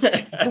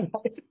anywhere.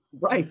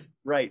 Right.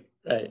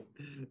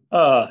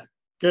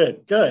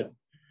 Good.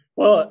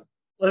 Well,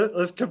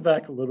 let's come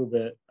back a little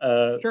bit.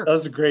 Sure. That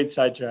was a great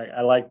sidetrack.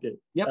 I liked it.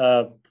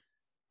 Yep.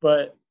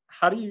 But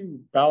how do you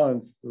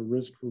balance the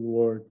risk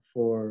reward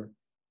for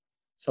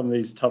some of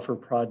these tougher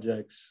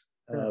projects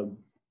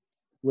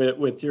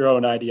with your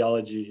own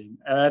ideology?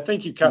 And I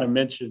think you kind of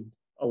mentioned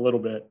a little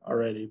bit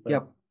already. But.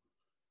 Yep.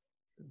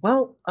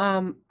 Well,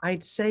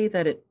 I'd say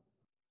that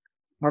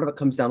part of it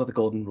comes down to the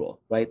golden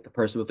rule, right? The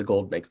person with the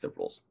gold makes the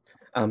rules.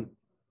 And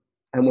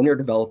when you're a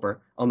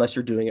developer, unless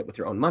you're doing it with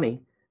your own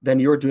money, then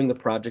you're doing the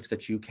projects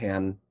that you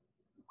can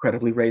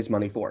credibly raise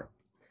money for.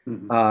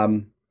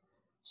 Mhm.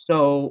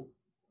 So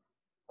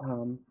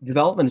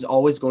development is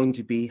always going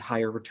to be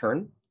higher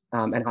return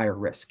and higher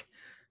risk.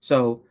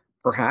 So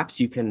perhaps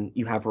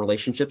you have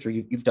relationships, or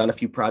you've done a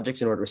few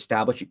projects in order to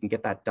establish you can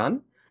get that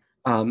done.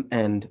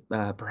 And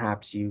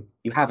perhaps you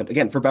haven't.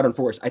 Again, for better and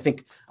for worse, I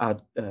think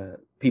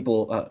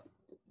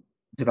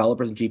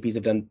developers and GPs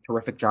have done a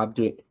terrific job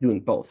doing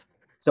both.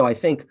 So I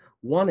think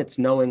one, it's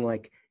knowing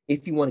like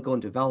if you want to go in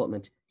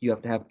development, you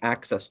have to have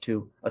access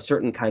to a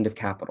certain kind of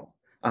capital,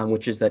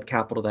 which is that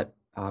capital that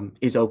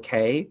is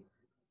okay,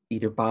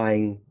 either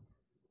buying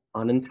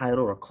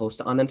unentitled or close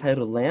to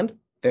unentitled land,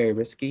 very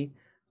risky,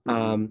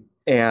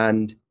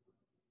 and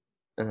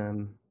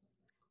how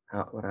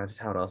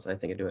else I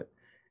think I do it,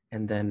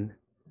 and then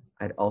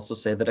I'd also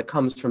say that it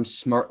comes from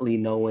smartly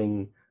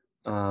knowing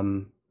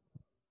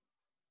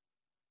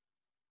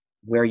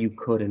where you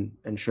could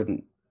and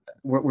shouldn't,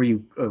 where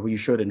you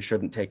should and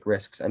shouldn't take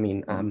risks. I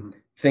mean,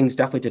 things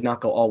definitely did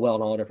not go all well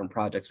in all different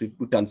projects.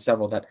 We've done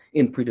several that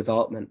in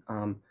pre-development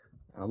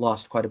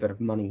lost quite a bit of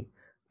money,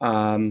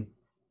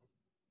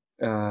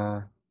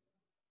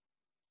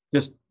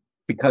 just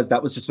because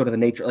that was just sort of the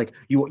nature. Like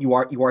you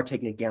are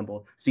taking a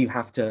gamble, so you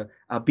have to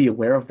be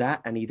aware of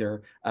that and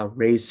either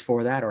raise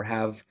for that or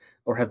have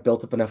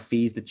built up enough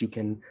fees that you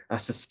can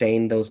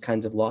sustain those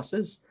kinds of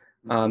losses,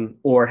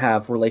 or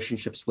have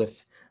relationships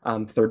with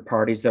third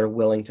parties that are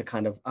willing to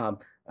kind of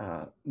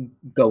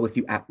go with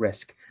you at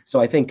risk.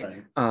 So I think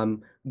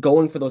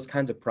going for those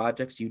kinds of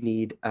projects, you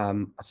need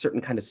a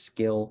certain kind of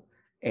skill,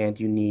 and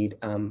you need,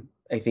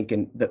 I think,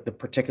 in the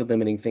particular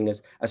limiting thing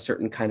is a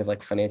certain kind of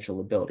like financial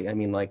ability. I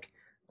mean, like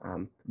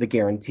the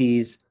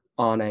guarantees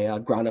on a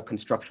ground up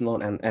construction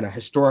loan and a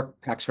historic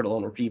tax credit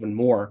loan, or even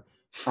more,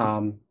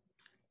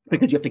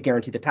 because you have to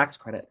guarantee the tax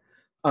credit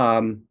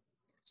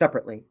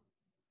separately.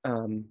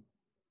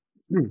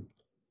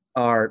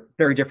 Are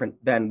very different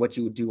than what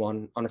you would do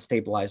on a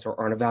stabilized or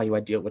on a value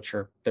add deal, which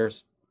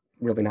there's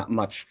really not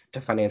much to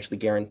financially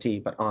guarantee.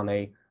 But on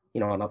a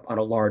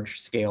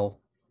large scale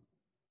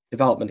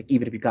development,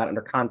 even if you got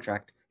under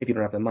contract, if you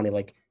don't have the money,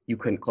 like you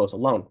couldn't close a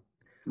loan,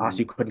 so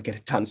you couldn't get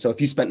it done. So if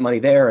you spent money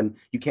there and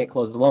you can't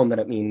close the loan, then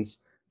it means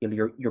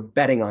you're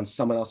betting on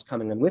someone else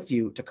coming in with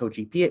you to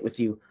co-GP it with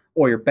you,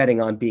 or you're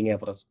betting on being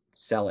able to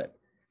sell it.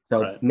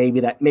 So maybe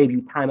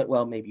you time it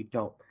well, maybe you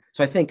don't.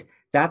 So I think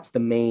that's the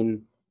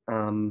main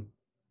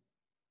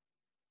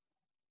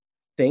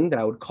thing that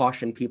I would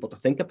caution people to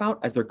think about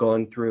as they're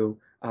going through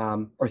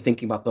or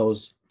thinking about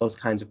those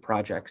kinds of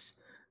projects,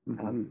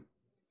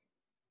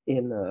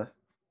 in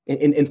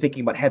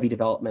thinking about heavy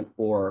development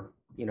or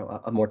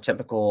a more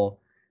typical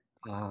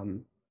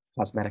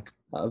cosmetic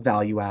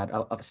value add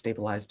of a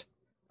stabilized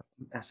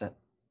asset.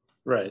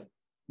 Right.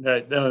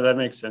 No, that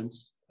makes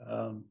sense.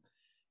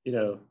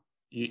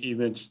 You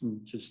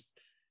mentioned just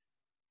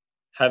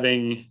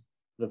having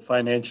the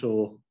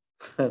financial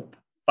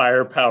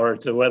firepower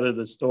to weather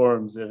the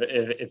storms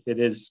if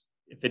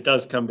it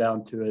does come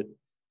down to it,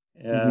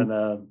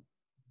 and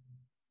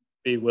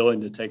be willing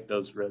to take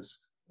those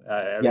risks.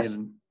 I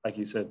mean, like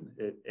you said,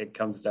 it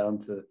comes down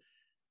to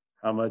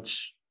how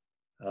much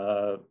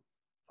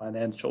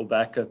financial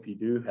backup you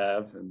do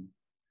have, and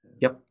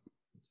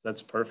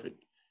that's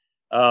perfect.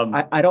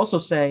 I'd also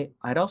say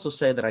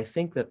that I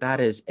think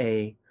that is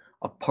a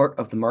part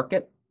of the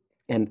market,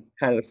 and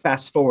kind of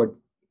fast forward,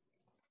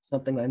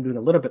 something that I'm doing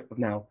a little bit of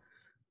now.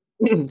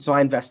 So I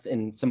invest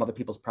in some other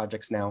people's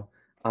projects now,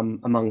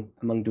 among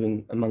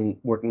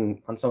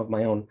working on some of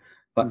my own.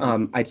 But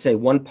I'd say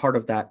one part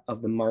of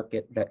the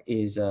market that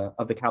is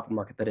of the capital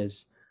market that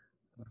is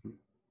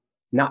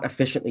not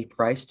efficiently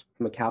priced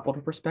from a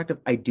capital perspective,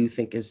 I do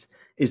think is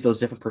those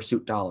different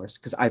pursuit dollars.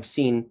 Because I've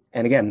seen,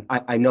 and again,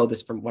 I know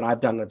this from what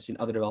I've done, and I've seen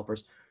other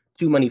developers,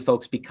 too many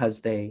folks,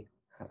 because they,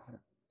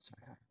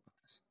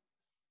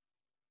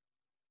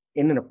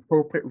 in an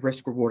appropriate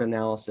risk reward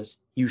analysis,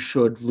 you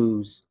should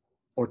lose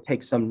or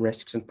take some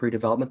risks in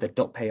pre-development that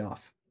don't pay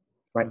off,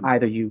 right?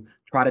 Either you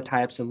try to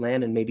tie up some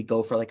land and maybe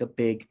go for like a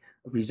big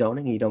rezoning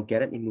and you don't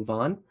get it and you move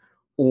on,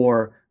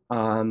 or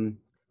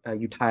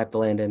you tie up the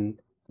land and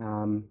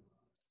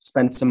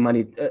spend some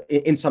money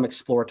in some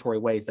exploratory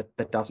ways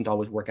that doesn't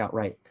always work out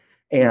right.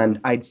 And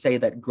I'd say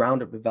that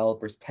ground up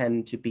developers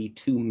tend to be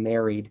too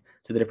married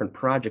to the different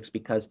projects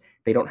because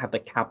they don't have the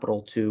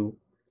capital to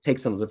take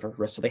some of the different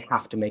risks, so they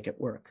have to make it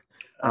work.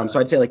 So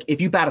I'd say, like, if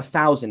you bat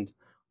 1,000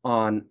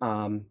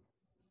 on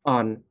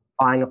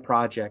buying a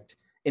project,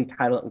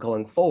 entitle it, and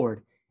going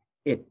forward,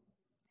 it,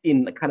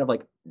 in the kind of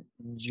like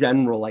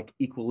general like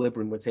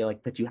equilibrium, would say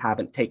like that you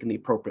haven't taken the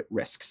appropriate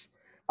risks.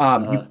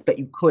 That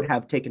you could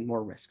have taken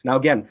more risk. Now,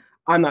 again,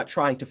 I'm not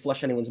trying to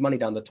flush anyone's money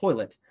down the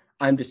toilet.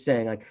 I'm just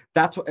saying, like,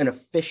 that's what an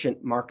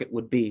efficient market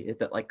would be, if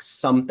that like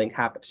something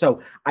happened.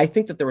 So I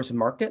think that there is a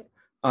market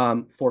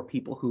for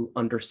people who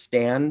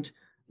understand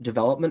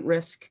development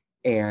risk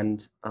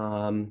and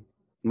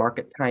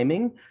market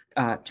timing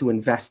to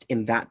invest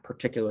in that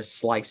particular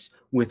slice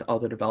with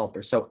other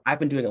developers. So I've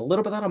been doing a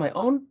little bit of that on my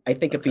own. I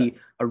think it'd be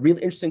a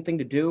really interesting thing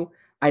to do.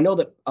 I know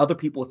that other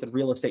people within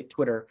real estate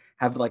Twitter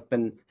have like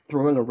been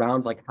throwing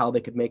around like how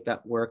they could make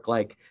that work,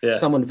 like Yeah.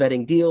 someone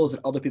vetting deals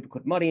that other people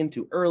put money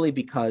into early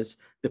because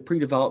the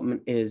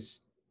pre-development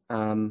is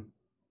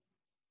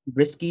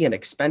risky and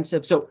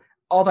expensive. So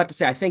all that to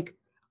say, I think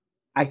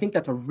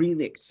that's a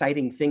really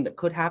exciting thing that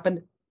could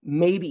happen.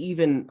 Maybe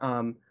even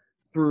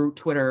through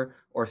Twitter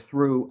or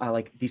through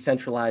like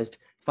decentralized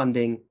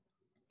funding.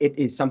 It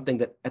is something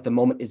that at the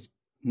moment is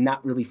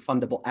not really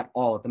fundable at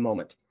all at the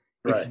moment.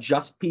 It's Right.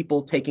 just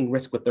people taking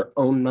risk with their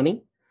own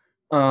money,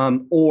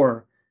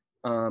 or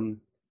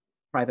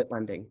private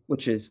lending,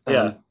 which is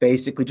Yeah.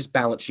 basically just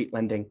balance sheet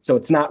lending. So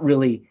it's not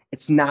really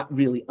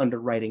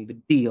underwriting the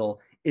deal.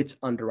 It's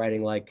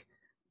underwriting like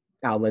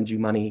I'll lend you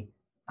money.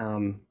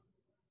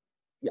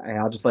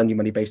 Yeah, I'll just lend you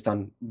money based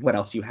on what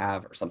else you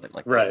have or something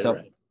like that. Right. So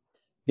Right.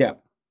 yeah.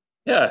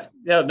 Yeah.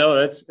 Yeah. No,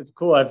 it's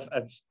cool.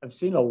 I've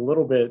seen a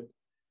little bit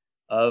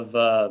of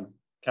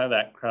kind of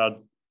that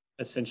crowd.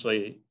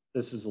 Essentially,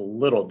 this is a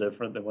little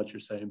different than what you're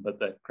saying, but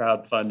that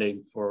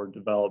crowdfunding for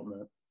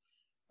development.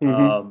 Mm-hmm.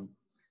 Um,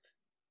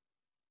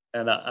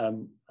 and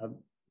I'm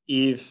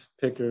Eve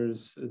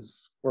Pickers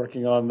is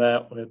working on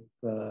that with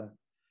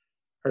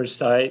her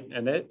site,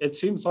 and it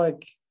seems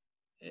like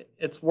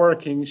it's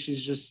working.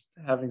 She's just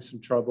having some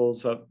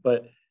troubles,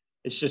 but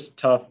it's just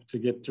tough to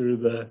get through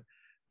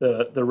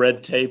the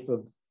red tape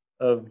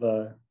of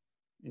the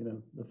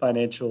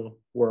financial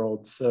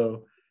world.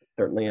 So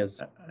Certainly is.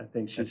 I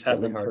think she's That's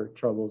certainly having her hard.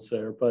 troubles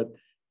there, but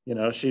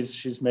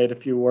she's made a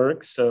few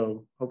work,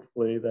 so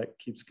hopefully that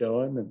keeps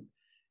going, and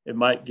it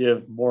might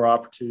give more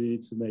opportunity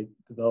to make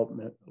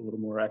development a little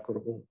more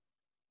equitable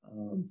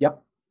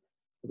Yep.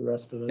 for the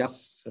rest of Yep.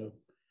 us. So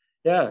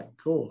yeah,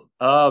 cool.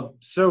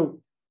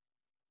 So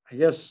I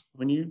guess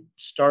when you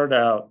start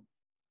out,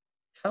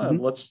 kind of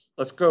Mm-hmm.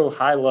 let's go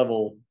high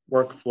level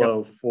Yep.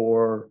 workflow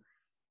for,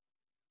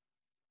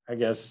 I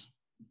guess,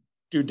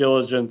 due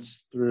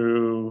diligence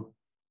through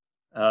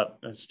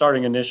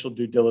starting initial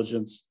due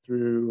diligence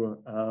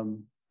through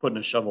putting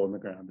a shovel in the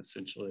ground,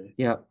 essentially.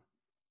 Yep.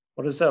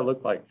 What does that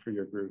look like for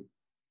your group?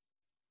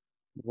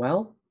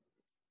 Well,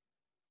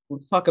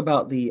 let's talk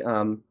about the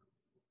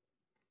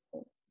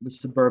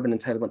suburban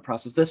entitlement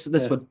process. Yeah,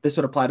 This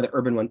would apply to the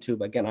urban one too.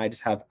 But again, I've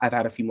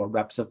had a few more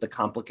reps of the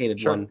complicated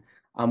sure.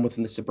 one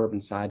within the suburban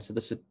side. So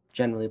this would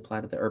generally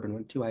apply to the urban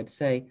one too, I'd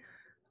say.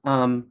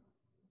 Um,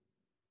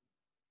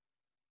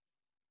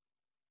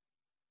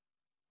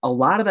 a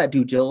lot of that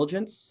due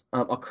diligence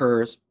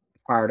occurs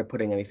prior to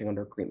putting anything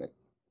under agreement,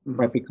 Mm-hmm.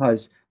 right?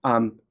 Because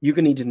you're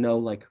gonna need to know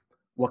like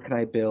what can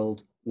I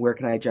build, where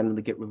can I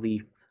generally get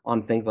relief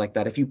on things like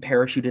that. If you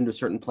parachute into a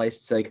certain place,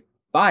 it's like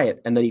buy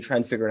it, and then you try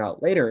and figure it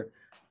out later.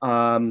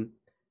 Um,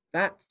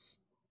 that's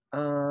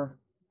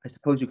I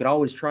suppose you could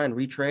always try and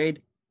retrade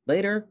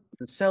later with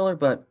the seller,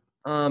 but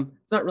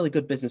it's not really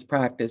good business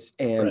practice,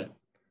 and Right.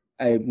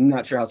 I'm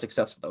not sure how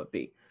successful that would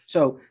be.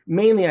 So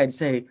mainly, I'd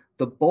say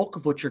the bulk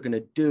of what you're going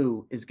to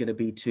do is going to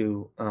be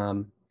to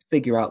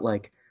figure out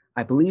like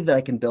I believe that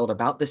I can build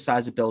about this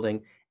size of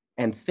building,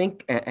 and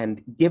think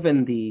and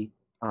given the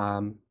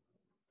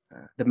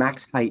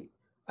max height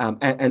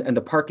and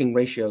the parking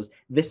ratios,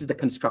 this is the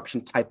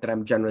construction type that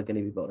I'm generally going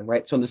to be building,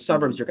 right? So in the Mm-hmm.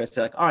 suburbs, you're going to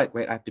say like, all right,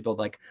 great, I have to build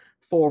like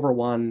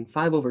 4/1,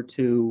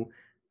 5/2.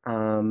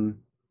 Um,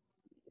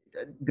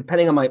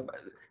 Depending on my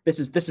this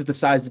is the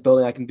size of the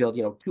building I can build,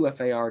 2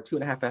 FAR,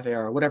 2.5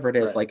 FAR, whatever it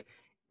is. Right. Like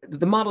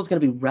the model is going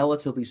to be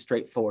relatively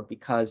straightforward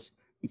because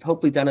you've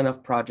hopefully done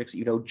enough projects that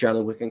you know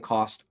generally within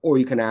cost, or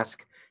you can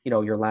ask,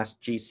 your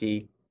last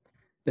GC,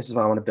 this is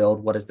what I want to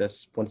build. What is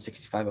this?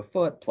 165 a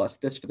foot plus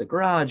this for the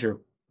garage or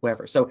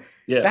whatever. So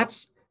Yeah.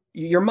 that's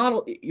your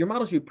model. Your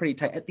model should be pretty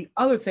tight. The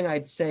other thing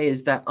I'd say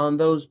is that on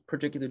those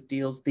particular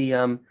deals, the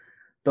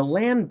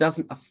land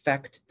doesn't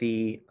affect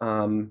the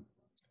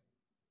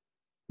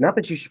not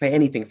that you should pay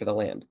anything for the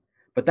land,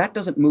 but that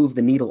doesn't move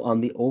the needle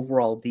on the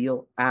overall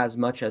deal as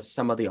much as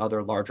some of the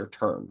other larger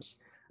terms.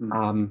 Mm.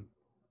 Um,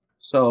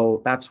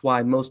 so that's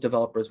why most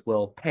developers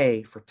will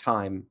pay for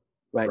time,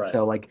 right? Right.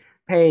 So like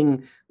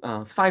paying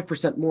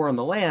 5% more on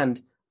the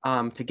land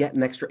to get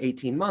an extra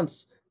 18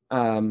 months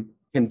can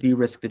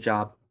de-risk the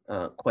job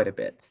quite a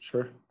bit.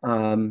 Sure.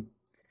 Um,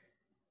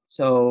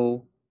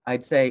 so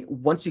I'd say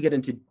once you get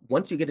into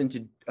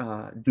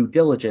due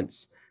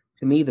diligence,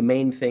 to me the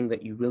main thing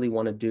that you really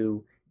want to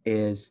do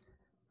is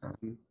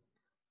um,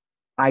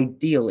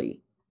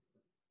 ideally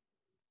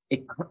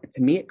it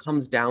to me it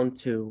comes down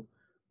to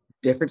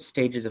different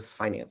stages of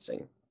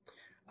financing.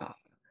 Uh,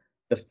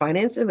 the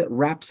financing that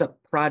wraps up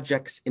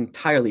projects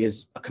entirely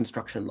is a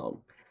construction loan,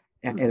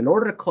 and Mm-hmm. in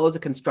order to close a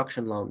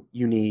construction loan,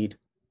 you need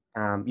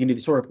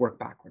to sort of work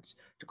backwards.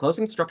 To close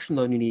a construction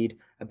loan, you need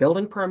a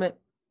building permit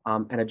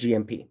and a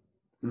GMP.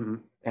 Mm-hmm.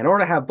 In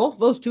order to have both of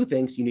those two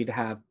things, you need to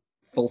have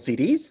full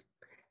CDs.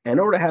 And in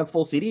order to have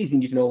full CDs, you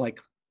need to know like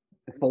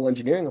the full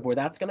engineering of where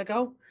that's going to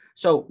go.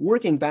 So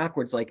working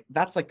backwards, like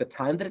that's like the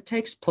time that it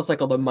takes, plus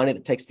like all the money that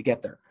it takes to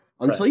get there.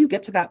 Until Right. you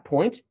get to that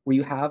point where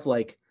you have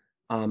like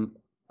a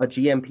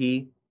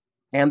GMP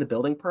and the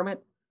building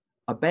permit,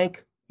 a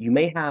bank you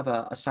may have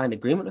a signed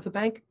agreement with the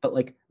bank, but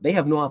like they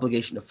have no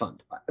obligation to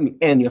fund. I mean,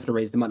 and you have to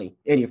raise the money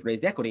and you have to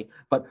raise the equity.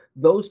 But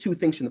those two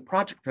things from the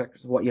project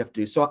perspective is what you have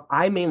to do. So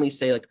I mainly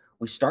say like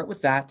we start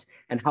with that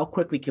and how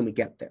quickly can we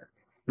get there?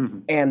 Mm-hmm.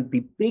 And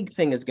the big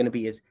thing is going to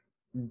be is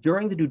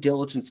during the due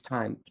diligence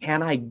time,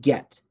 can I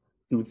get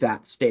to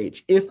that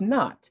stage? If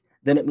not,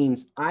 then it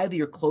means either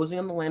you're closing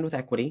on the land with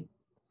equity,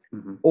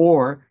 Mm-hmm.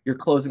 or you're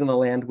closing on the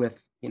land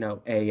with, you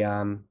know, a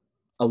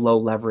low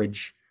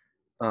leverage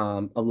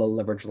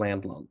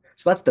land loan.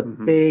 So that's the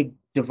Mm-hmm. big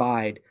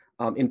divide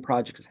in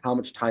projects is how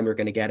much time you're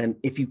going to get. And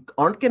if you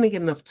aren't going to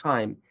get enough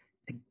time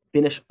to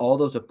finish all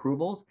those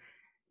approvals,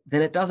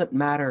 then it doesn't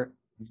matter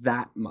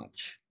that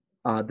much.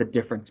 The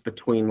difference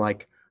between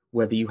like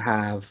whether you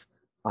have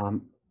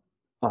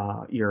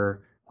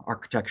your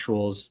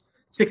architecturals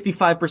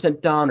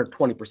 65% done or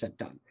 20%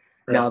 done.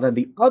 Right. Now, then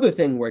the other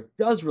thing where it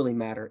does really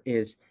matter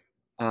is,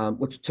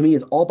 which to me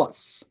is all about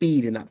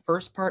speed in that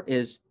first part,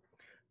 is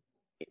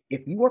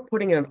if you are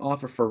putting in an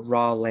offer for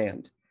raw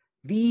land,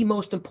 the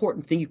most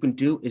important thing you can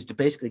do is to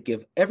basically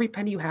give every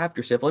penny you have to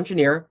your civil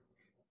engineer.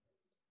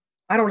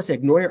 I don't want to say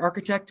ignore your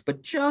architect,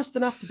 but just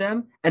enough to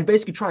them, and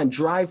basically try and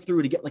drive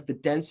through to get like the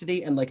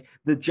density and like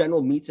the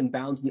general meets and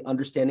bounds and the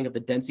understanding of the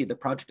density of the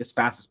project as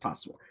fast as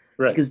possible.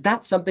 Right. Because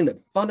that's something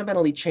that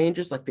fundamentally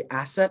changes like the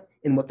asset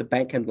in what the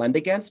bank can lend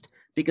against.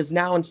 Because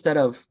now instead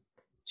of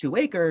 2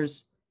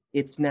 acres,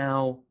 it's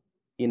now,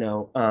 you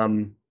know,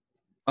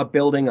 a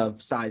building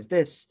of size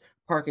this,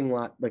 parking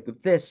lot like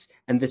with this,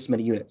 and this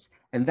many units.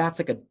 And that's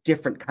like a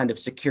different kind of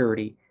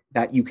security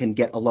that you can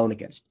get a loan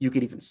against. You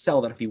could even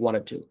sell that if you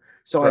wanted to.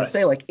 So Right. I'd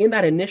say like in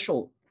that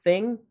initial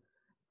thing,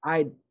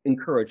 I'd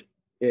encourage,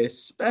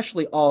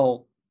 especially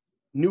all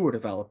newer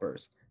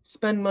developers,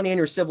 spend money on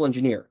your civil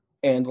engineer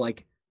and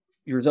like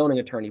your zoning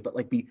attorney, but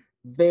like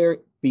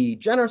be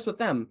generous with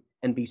them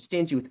and be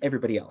stingy with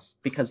everybody else,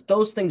 because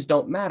those things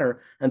don't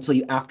matter until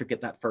you after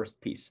get that first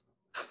piece.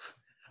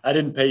 I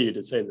didn't pay you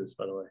to say this,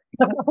 by the way.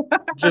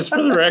 Just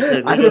for the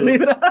record. I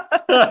believe it.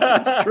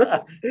 It's true.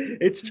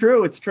 It's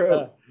true. It's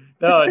true.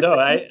 No,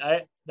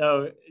 I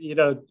no, you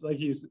know, like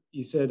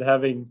you said,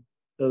 having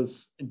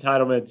those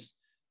entitlements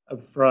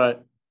up front,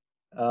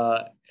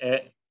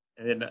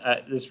 and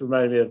this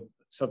reminded me of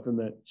something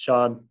that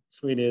Sean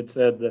Sweeney had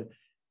said, that,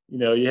 you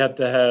know, you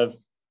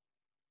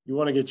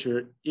want to get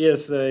your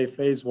ESA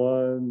phase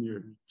 1,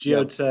 your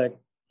geotech,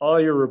 all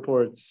your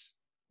reports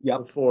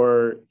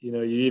before, you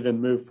know, you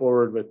even move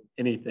forward with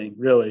anything,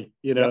 really,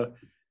 you know.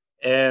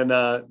 And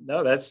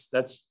no,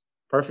 that's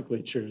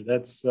perfectly true.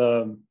 That's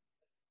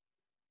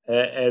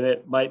and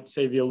it might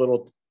save you a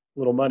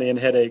little money and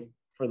headache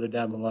further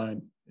down the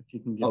line if you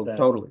can get that.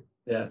 Totally.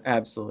 Yeah,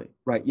 absolutely.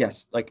 Right.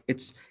 Yes. Like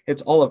it's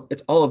all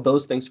of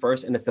those things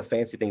first, and it's the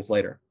fancy things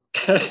later.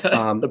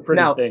 The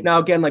pretty things. Now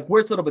again, like where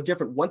it's a little bit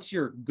different, once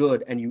you're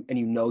good and you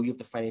know you have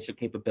the financial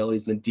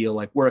capabilities and the deal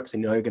like works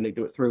and you know you're going to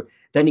do it through,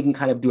 then you can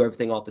kind of do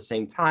everything all at the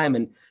same time,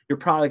 and you're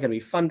probably going to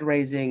be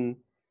fundraising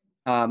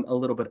a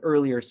little bit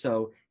earlier,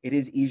 so it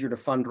is easier to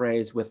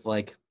fundraise with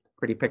like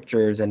pretty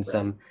pictures and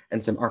some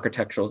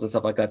architecturals and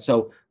stuff like that.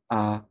 So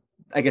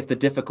I guess the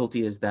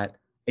difficulty is that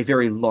a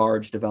very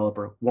large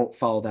developer won't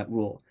follow that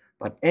rule,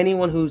 but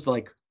anyone who's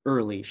like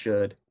early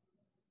should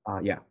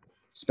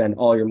spend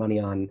all your money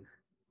on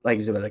like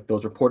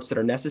those reports that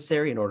are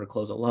necessary in order to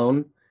close a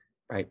loan,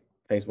 right?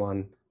 Phase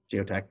 1,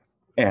 geotech,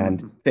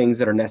 and things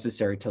that are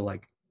necessary to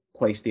like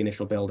place the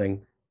initial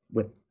building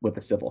with the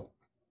civil,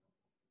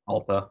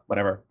 Alta,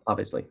 whatever,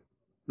 obviously.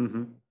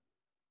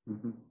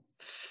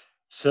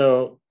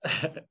 So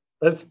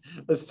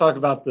let's talk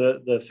about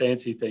the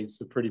fancy things,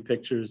 the pretty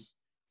pictures,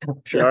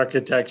 the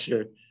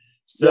architecture.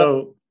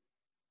 So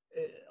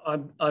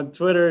on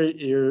Twitter,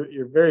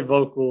 you're very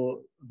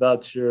vocal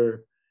about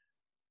your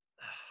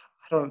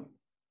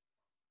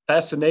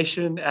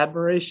fascination,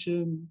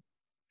 admiration,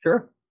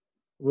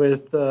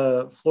 with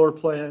floor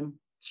plan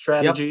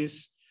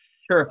strategies.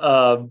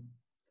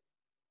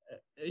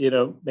 You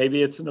know,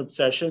 maybe it's an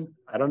obsession.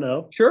 I don't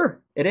know.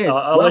 Sure, it is.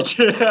 I'll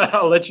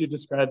let you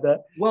describe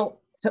that. Well,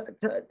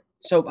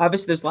 so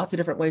obviously there's lots of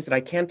different ways that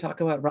I can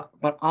talk about,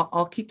 but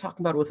I'll keep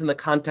talking about it within the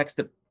context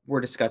that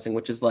we're discussing,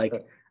 which is like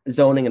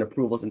zoning and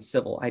approvals and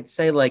civil. I'd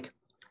say like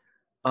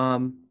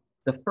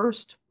the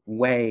first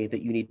way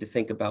that you need to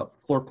think about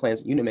floor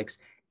plans and unit mix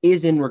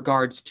is in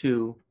regards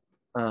to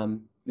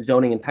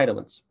zoning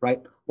entitlements,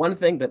 right? One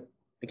thing that,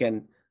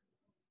 again,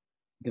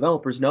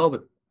 developers know,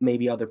 but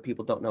maybe other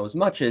people don't know as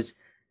much, is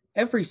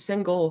they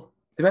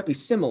might be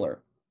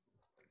similar,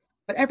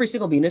 but every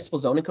single municipal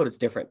zoning code is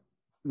different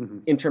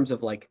in terms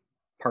of like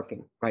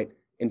parking, right?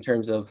 In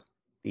terms of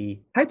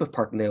the type of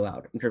parking they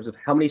allowed, in terms of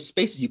how many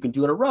spaces you can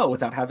do in a row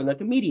without having like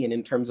a median,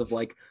 in terms of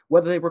like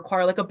whether they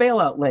require like a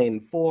bailout lane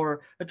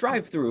for a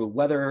drive-through,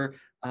 whether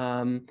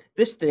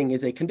this thing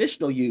is a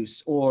conditional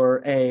use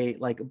or a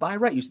like by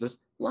right use. There's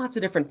lots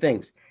of different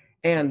things,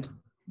 and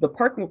the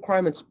parking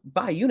requirements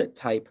by unit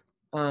type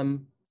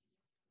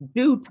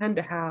do tend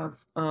to have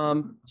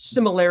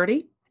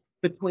similarity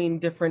between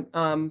different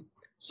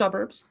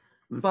suburbs,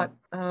 but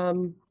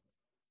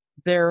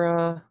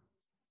they're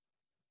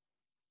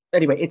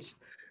anyway, it's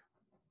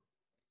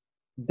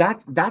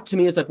that to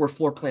me is like where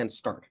floor plans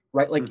start,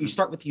 right? Like you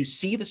start with, you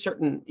see the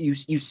certain you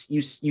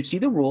see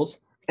the rules,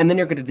 and then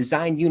you're going to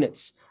design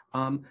units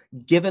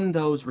given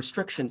those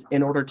restrictions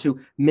in order to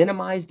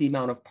minimize the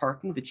amount of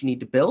parking that you need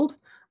to build,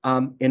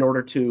 in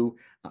order to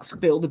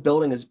fill the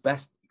building as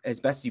best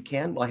you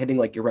can while hitting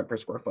like your rent per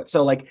square foot.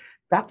 So like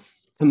that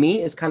to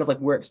me is kind of like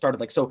where it started.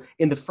 Like, so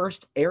in the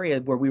first area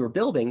where we were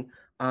building,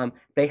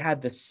 they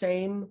had the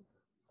same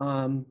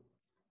um,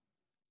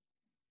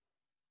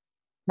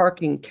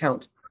 parking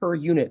count per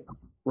unit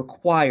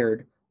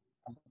required,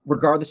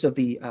 regardless of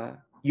the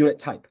unit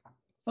type.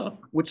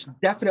 Which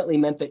definitely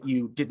meant that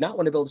you did not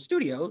want to build a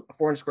studio, a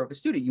 400 square foot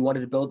studio. You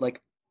wanted to build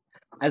like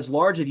as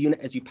large a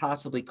unit as you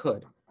possibly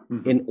could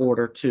in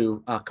order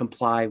to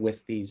comply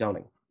with the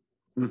zoning.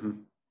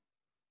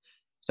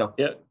 So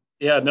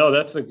no,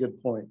 that's a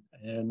good point,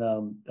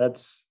 and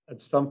that's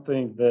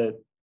something that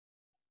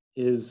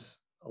is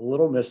a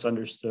little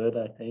misunderstood,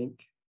 I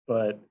think.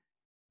 But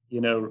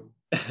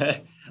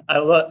I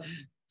love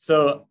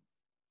so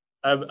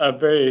I'm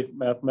very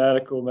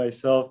mathematical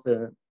myself,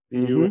 and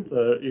you with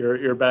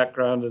your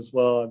background as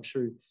well, I'm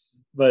sure.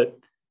 But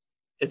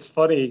it's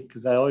funny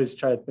because I always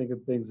try to think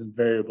of things in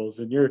variables,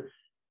 and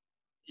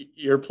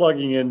you're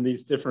plugging in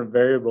these different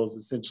variables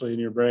essentially in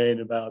your brain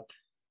about,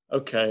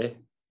 okay,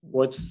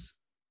 what's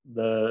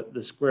the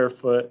square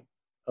foot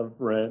of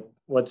rent?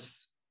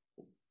 What's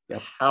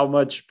how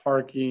much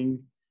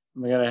parking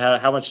am I going to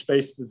have? How much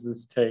space does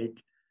this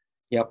take?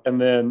 Yep.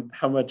 And then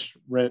how much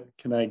rent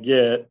can I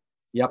get?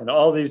 Yep. And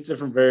all these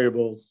different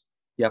variables.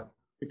 Yep.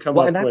 To come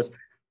up with.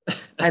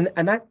 and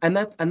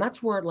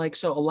that's where, like,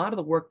 so a lot of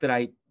the work that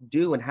I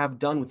do and have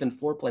done within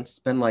floor plans has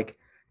been like,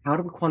 how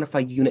do we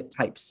quantify unit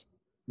types,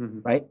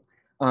 right?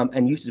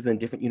 And uses within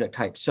different unit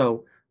types.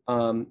 So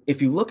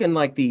if you look in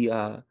like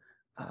the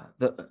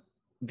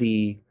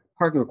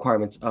parking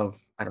requirements of,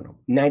 I don't know,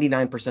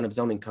 99% of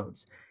zoning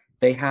codes,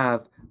 they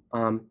have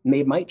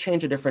it might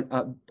change a different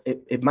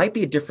it might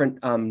be a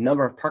different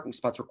number of parking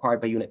spots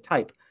required by unit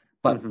type,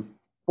 but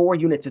for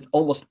units it's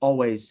almost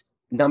always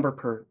number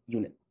per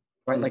unit,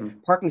 right?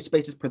 Like parking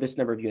spaces per this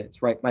number of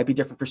units, right? Might be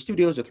different for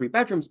studios or 3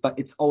 bedrooms, but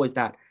it's always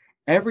that.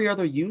 Every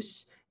other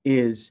use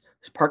is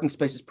parking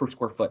spaces per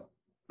square foot.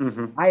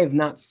 I have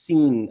not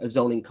seen a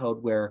zoning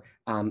code where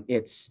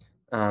it's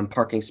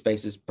parking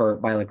spaces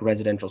by like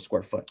residential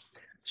square foot.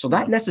 So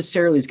that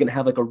necessarily is going to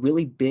have like a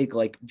really big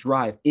like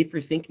drive if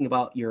you're thinking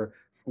about your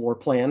floor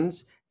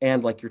plans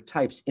and like your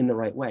types in the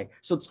right way.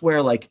 So it's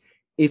where, like,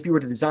 if you were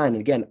to design, and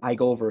again, I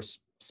go over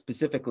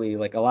specifically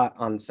like a lot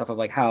on stuff of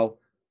like how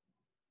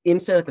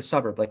inside of the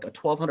suburb, like a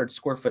 1,200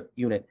 square foot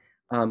unit,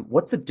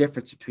 what's the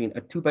difference between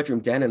a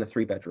 2-bedroom den and a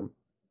 3-bedroom,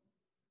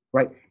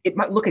 right? It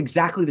might look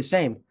exactly the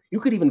same.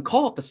 You could even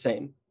call it the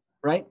same,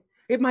 right?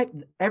 It might,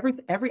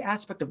 every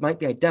aspect of it might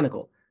be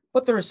identical.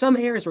 But there are some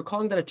areas where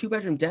calling that a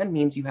 2-bedroom den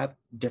means you have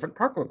different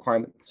parking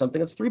requirement, something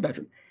that's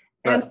 3-bedroom.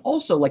 And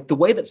also, like, the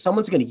way that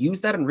someone's going to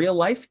use that in real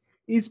life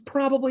is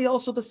probably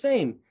also the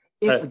same.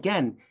 If,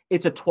 again,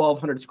 it's a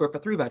 1,200 square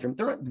foot 3-bedroom,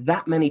 there aren't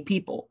that many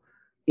people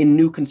in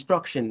new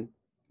construction,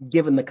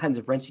 given the kinds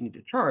of rents you need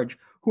to charge,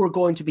 who are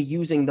going to be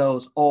using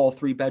those all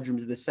 3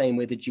 bedrooms the same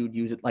way that you would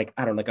use it, like,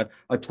 I don't know, like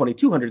a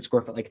 2,200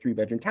 square foot, like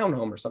 3-bedroom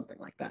townhome or something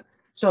like that.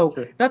 So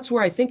that's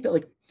where I think that,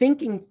 like,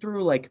 thinking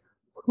through, like,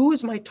 who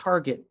is my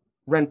target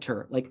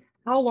renter? Like,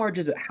 how large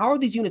is it? How are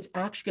these units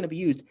actually going to be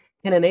used?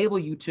 Can enable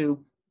you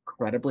to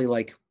credibly,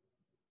 like,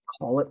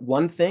 call it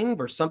one thing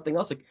versus something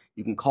else. Like,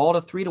 you can call it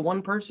a 3 to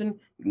 1 person.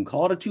 You can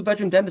call it a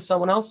 2-bedroom den to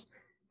someone else.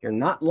 You're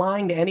not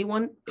lying to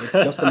anyone. It's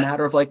just a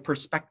matter of like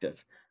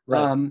perspective.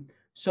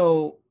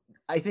 So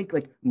I think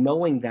like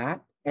knowing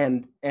that,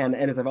 and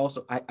as I've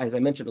also, as I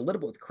mentioned a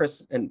little bit with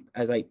Chris, and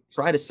as I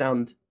try to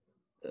sound,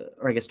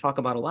 or I guess talk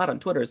about a lot on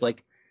Twitter, is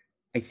like,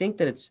 I think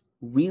that it's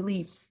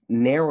really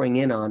narrowing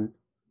in on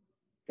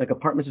like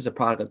apartments as a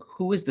product. Like,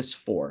 who is this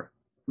for?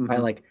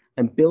 Right? Like,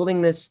 I'm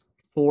building this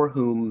for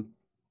whom?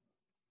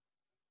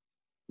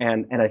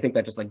 And I think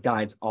that just like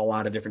guides a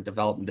lot of different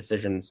development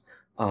decisions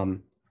a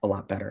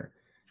lot better.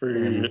 For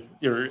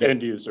your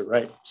end user,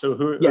 right? So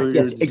who yes,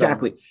 yes,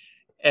 exactly.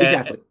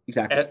 Exactly.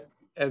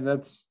 And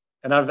that's,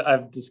 and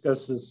I've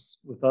discussed this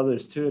with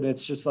others too, and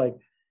it's just like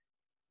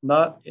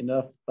not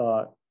enough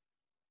thought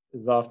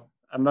is off.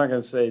 I'm not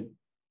going to say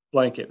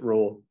blanket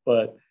rule,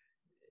 but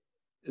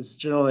it's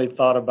generally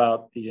thought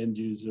about the end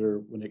user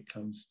when it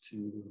comes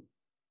to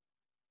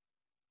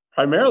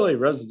primarily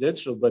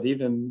residential, but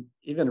even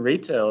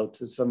retail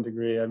to some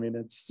degree. I mean,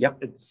 it's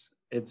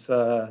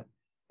a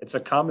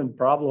common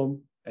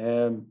problem,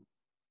 and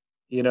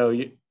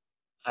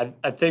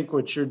I think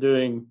what you're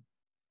doing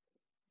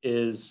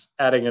is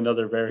adding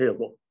another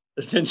variable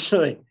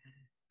essentially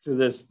to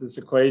this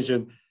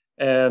equation.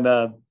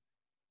 And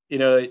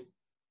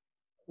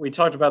we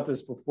talked about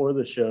this before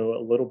the show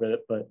a little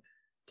bit, but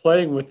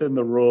playing within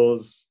the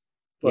rules,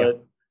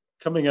 but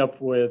coming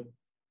up with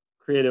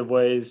creative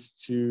ways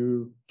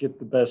to get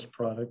the best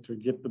product or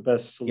get the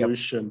best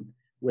solution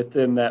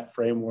within that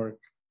framework,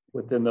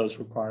 within those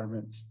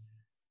requirements.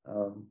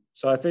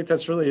 So I think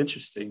that's really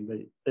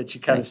interesting that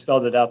you kind of Thanks.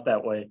 spelled it out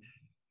that way.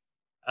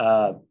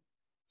 Uh,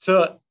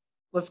 so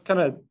let's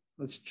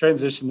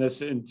transition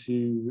this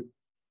into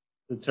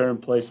the term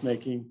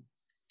placemaking.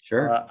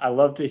 Sure. I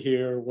love to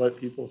hear what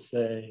people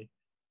say,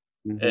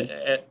 Hmm.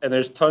 and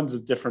there's tons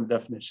of different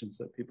definitions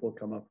that people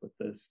come up with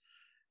this.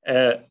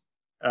 And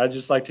I'd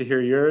just like to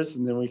hear yours,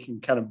 and then we can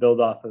kind of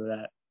build off of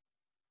that.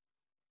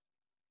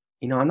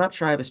 I'm not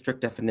sure I have a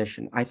strict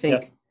definition. I Yeah.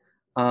 think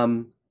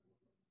um,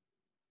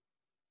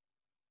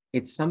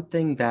 it's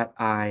something that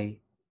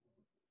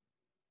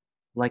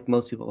like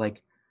most people,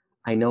 like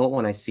I know it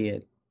when I see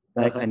it.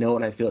 Like I Uh-huh. know it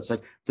when I feel it. It's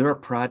like there are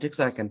projects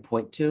that I can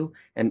point to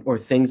and or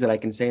things that I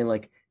can say and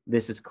like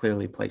this is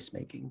clearly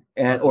placemaking.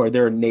 And Uh-huh. or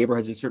there are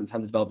neighborhoods in certain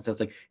times of development that's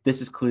like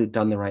this is clearly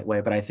done the right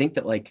way. But I think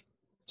that like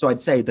so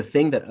I'd say the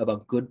thing that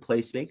about good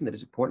placemaking that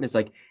is important is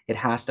like it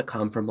has to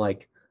come from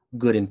like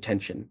good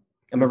intention.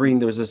 I remember Mm-hmm. reading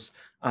there's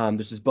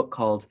this book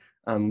called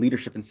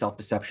Leadership and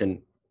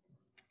Self-Deception,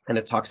 and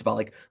it talks about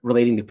like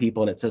relating to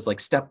people, and it says like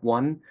step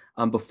one,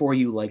 before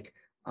you like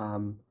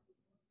um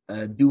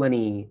do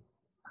any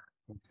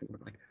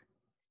like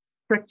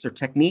tricks or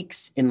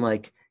techniques in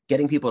like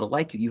getting people to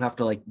like you, you have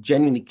to like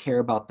genuinely care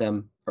about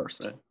them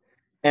first. Right.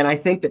 And I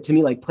think that to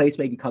me, like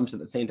placemaking comes at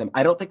the same time.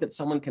 I don't think that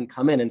someone can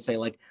come in and say,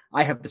 like,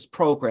 I have this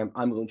program,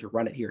 I'm going to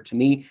run it here. To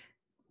me,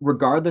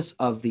 regardless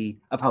of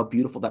how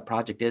beautiful that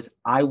project is,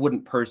 I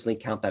wouldn't personally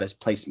count that as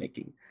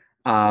placemaking.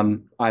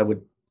 I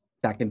would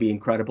that can be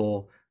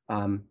incredible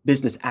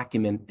business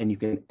acumen and you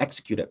can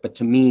execute it. But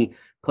to me,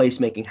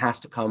 placemaking has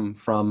to come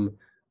from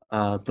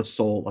the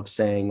soul of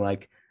saying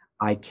like,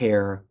 I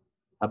care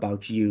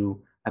about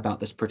you, about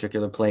this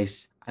particular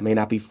place. I may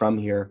not be from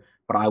here,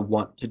 but I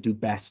want to do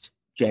best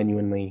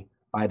genuinely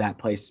by that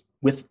place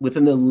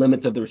within the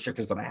limits of the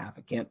restrictions that I have.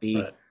 It can't be,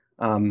 Right.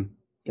 um,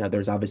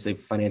 there's obviously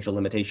financial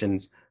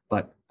limitations,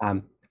 but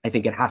I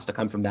think it has to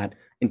come from that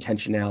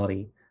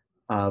intentionality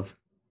of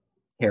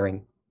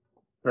caring.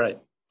 Right.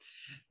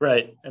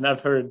 Right. And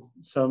I've heard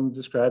some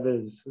describe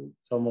it as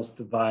it's almost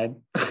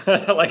divine,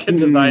 like a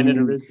divine Mm,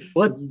 intervention.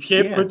 well, You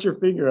can't yeah, put your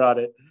finger on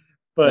it, no,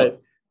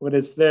 but when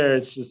it's there,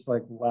 it's just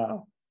like,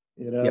 wow,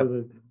 you yep,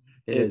 know,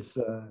 it is.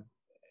 it's,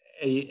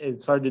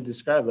 it's hard to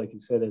describe. Like you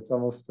said, it's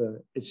almost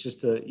it's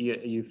just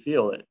you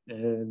feel it.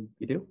 And,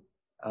 You do?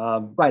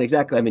 um, Right,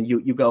 exactly. I mean,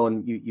 you go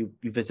and you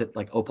visit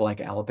like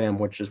Opelika, Alabama,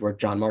 which is where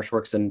John Marsh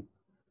works, and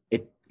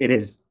it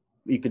is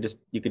you could just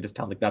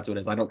tell like that's what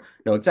it is. I don't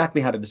know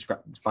exactly how to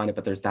define it,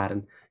 but there's that,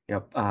 and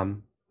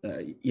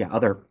yeah,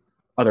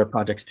 other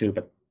projects too,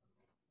 but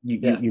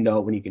yeah, you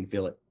know when you can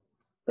feel it.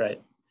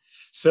 right.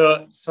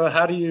 So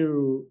how do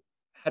you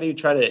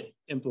try to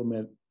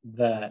implement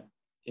that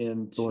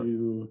Sure.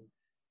 into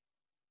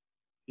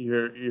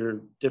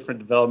your different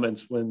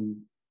developments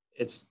when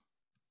it's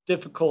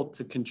difficult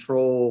to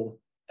control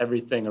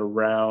everything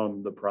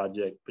around the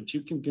project, but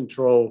you can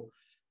control,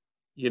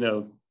 you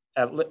know,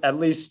 at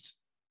least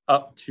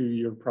up to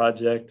your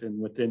project and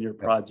within your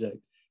Yep. project.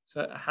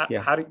 So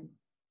Yeah. how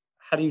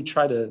do you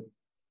try to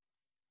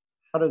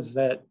how does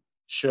that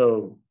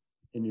show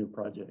in your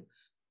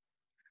projects?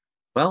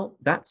 Well,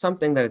 that's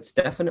something that it's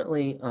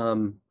definitely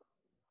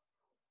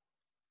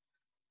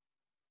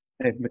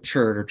I've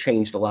matured or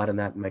changed a lot in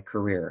that in my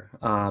career.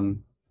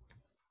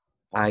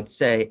 I'd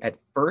say at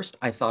first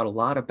I thought a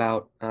lot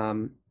about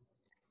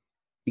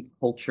the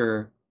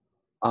culture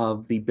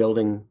of the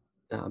building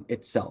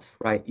itself,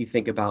 right? You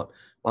think about,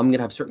 well, I'm going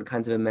to have certain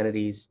kinds of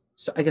amenities.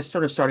 So I guess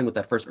sort of starting with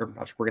that first urban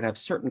project, we're going to have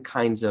certain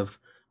kinds of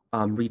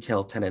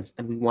retail tenants,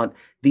 and we want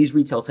these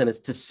retail tenants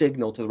to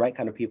signal to the right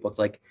kind of people. It's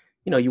like,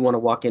 you want to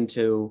walk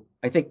into,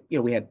 I think,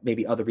 we had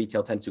maybe other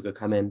retail tenants who could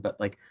come in, but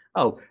like,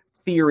 oh,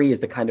 Theory is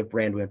the kind of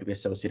brand we have to be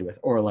associated with.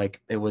 Or like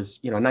it was,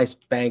 a nice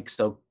bank.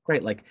 So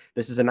great, like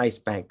this is a nice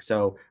bank.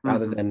 So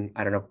rather Mm-hmm. than,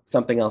 I don't know,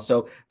 something else.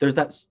 So there's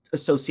that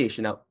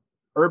association. Now,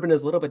 urban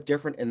is a little bit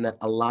different in that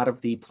a lot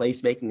of the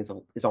placemaking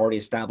is already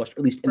established,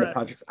 at least in the Right.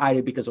 projects I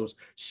did because it was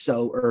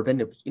so urban.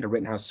 It was,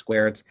 Rittenhouse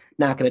Square. It's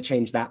not going to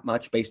change that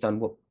much based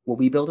on what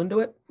we build into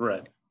it.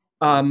 Right.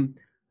 Um,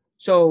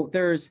 so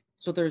there's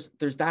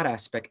that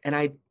aspect, and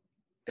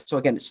so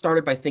again, it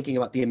started by thinking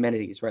about the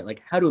amenities, right?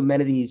 Like how do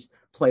amenities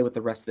play with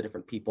the rest of the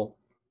different people?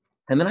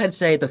 And then I'd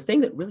say the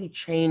thing that really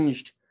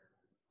changed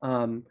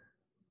um,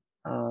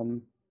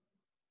 um,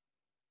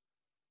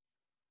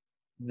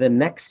 the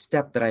next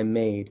step that I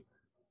made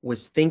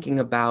was thinking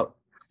about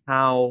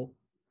how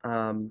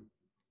um,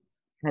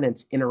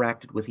 tenants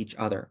interacted with each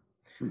other.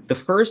 The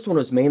first one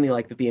was mainly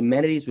like that the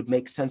amenities would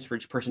make sense for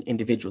each person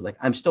individually. Like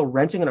I'm still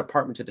renting an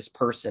apartment to this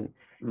person.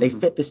 They Mm-hmm.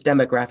 fit this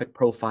demographic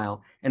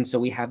profile. And so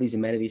we have these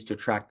amenities to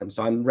attract them.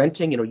 So I'm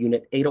renting,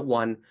 unit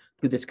 801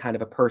 to this kind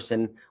of a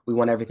person. We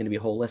want everything to be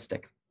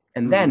holistic.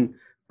 And Mm-hmm. then,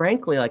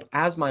 frankly, like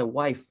as my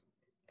wife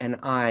and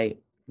I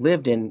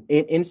lived in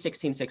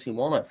 1616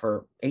 Walnut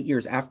for 8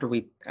 years after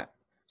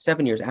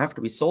 7 years after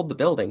we sold the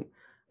building,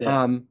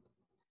 Yeah. um,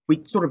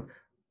 we sort of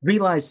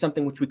realized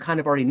something which we kind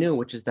of already knew,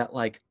 which is that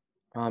like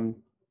um,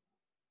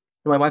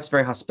 my wife's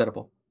very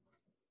hospitable.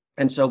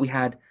 And so we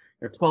had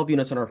 12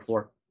 units on our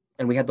floor.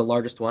 and we had the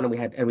largest one,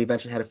 and we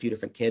eventually had a few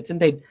different kids, and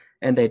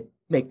they'd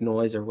make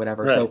noise or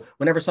whatever. Right. So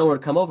whenever someone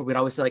would come over, we'd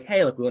always say like,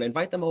 hey, look, we want to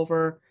invite them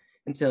over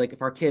and say like,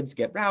 if our kids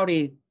get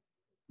rowdy,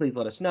 please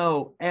let us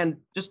know, and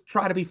just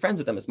try to be friends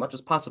with them as much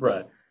as possible.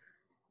 Right.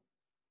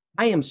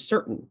 I am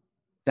certain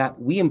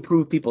that we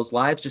improve people's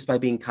lives just by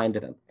being kind to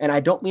them. And I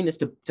don't mean this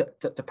to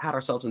pat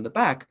ourselves in the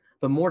back,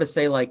 but more to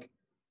say like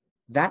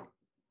that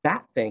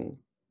thing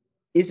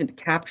isn't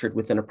captured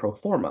within a pro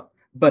forma,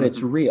 but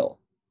it's real,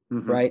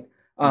 right?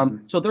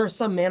 So there are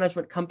some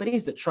management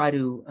companies that try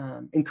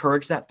to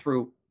encourage that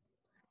through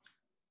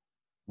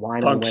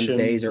wine on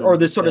Wednesdays or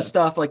this sort of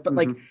stuff. Like, but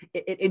like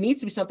it needs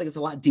to be something that's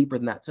a lot deeper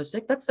than that. So it's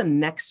like that's the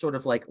next sort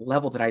of like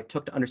level that I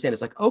took to understand.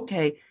 It's like,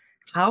 okay,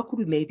 how could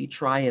we maybe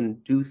try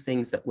and do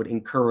things that would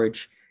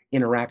encourage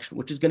interaction,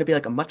 which is going to be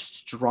like a much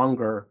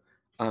stronger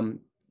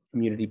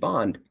community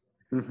bond.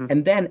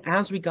 And then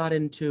as we got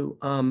into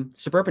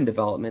suburban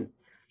development,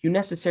 you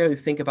necessarily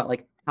think about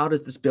like, how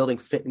does this building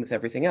fit in with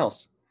everything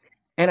else?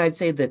 And I'd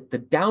say that the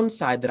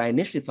downside that I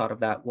initially thought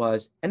of that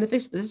was, and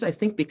this is, I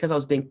think, because I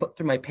was being put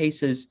through my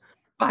paces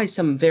by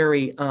some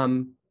very,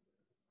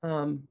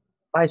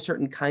 by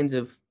certain kinds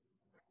of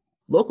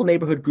local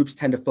neighborhood groups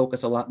tend to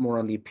focus a lot more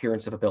on the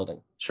appearance of a building.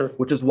 Sure.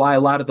 Which is why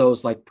a lot of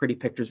those like pretty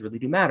pictures really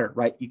do matter,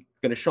 right? You're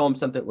going to show them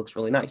something that looks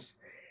really nice.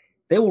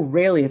 They will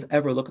rarely, if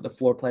ever, look at the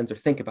floor plans or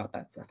think about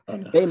that stuff. Oh,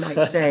 no. They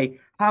might say,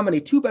 how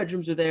many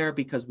 2-bedrooms are there,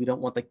 because we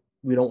don't want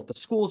the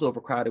schools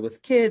overcrowded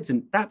with kids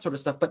and that sort of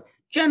stuff. But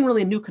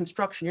generally, new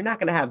construction, you're not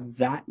going to have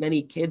that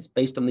many kids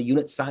based on the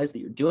unit size that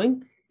you're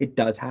doing. It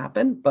does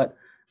happen, but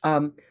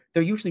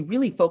they're usually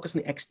really focused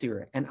on the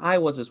exterior, and I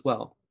was as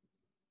well.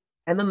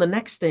 And then the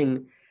next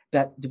thing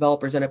that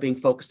developers end up being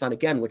focused on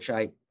again, which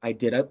I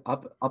did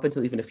up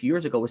until even a few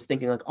years ago, was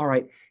thinking like, all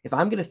right, if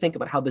I'm going to think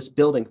about how this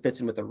building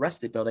fits in with the rest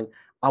of the building,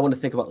 I want to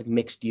think about like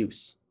mixed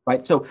use,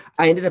 right? So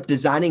I ended up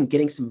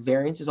getting some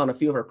variances on a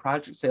few of our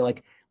projects. Say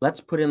like, let's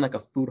put in like a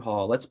food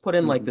hall. Let's put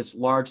in like this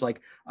large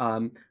like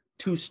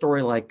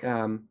two-story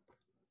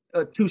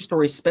a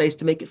 2-story space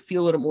to make it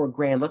feel a little more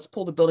grand. Let's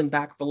pull the building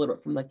back for a little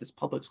bit from like this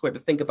public square to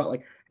think about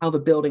like how the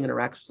building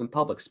interacts with some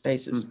public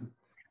spaces.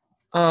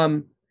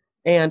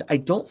 And I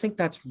don't think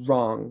that's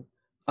wrong.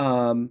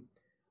 And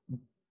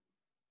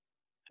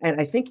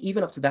I think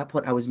even up to that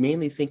point, I was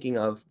mainly thinking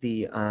of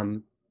the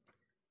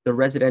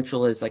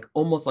residential as like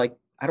almost like,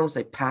 I don't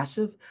say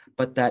passive,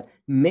 but that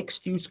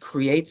mixed use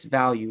creates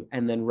value,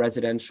 and then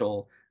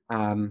residential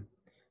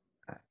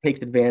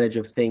takes advantage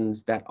of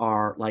things that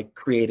are like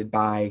created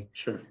by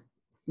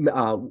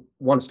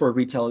one-story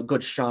retail,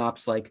 good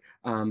shops, like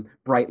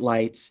bright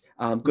lights,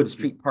 good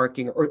street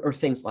parking, or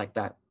things like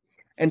that.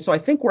 And so I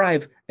think where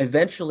I've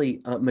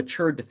eventually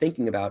matured to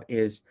thinking about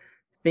is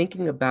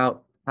thinking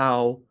about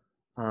how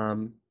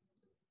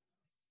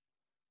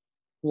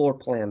floor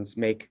plans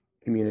make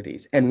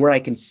communities. And where I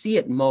can see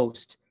it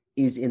most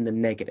is in the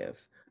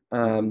negative.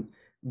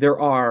 There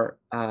are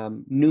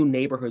new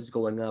neighborhoods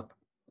going up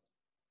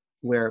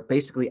where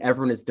basically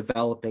everyone is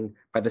developing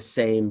by the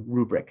same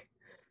rubric.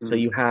 So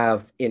you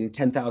have in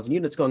 10,000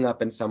 units going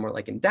up, and somewhere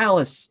like in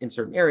Dallas, in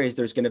certain areas,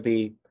 there's going to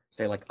be,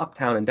 say, like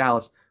Uptown in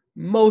Dallas,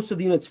 most of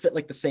the units fit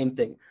like the same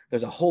thing.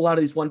 There's a whole lot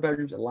of these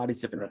 1-bedrooms, a lot of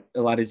these different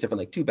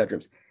like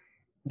 2-bedrooms.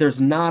 There's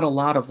not a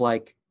lot of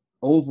like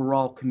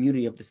overall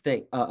community of this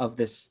thing, of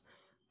this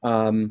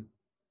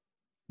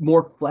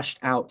more fleshed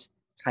out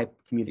type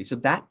community. So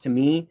that to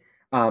me,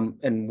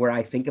 and where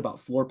I think about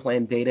floor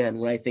plan data and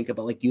when I think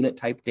about like unit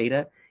type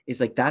data, is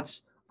like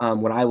that's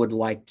what I would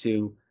like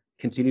to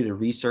continue to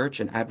research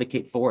and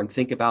advocate for and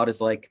think about is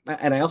like,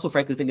 and I also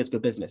frankly think it's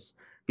good business,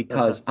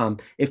 because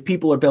if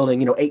people are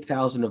building,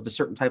 8,000 of the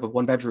certain type of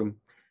 1-bedroom,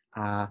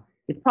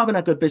 it's probably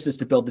not good business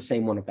to build the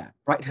same one of that,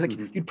 right?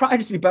 Like you'd probably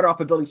just be better off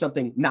by building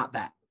something not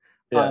that.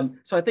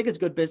 So I think it's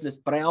good business,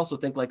 but I also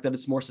think like that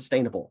it's more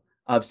sustainable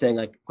of saying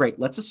like, great,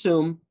 let's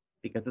assume,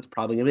 because it's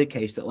probably going to be the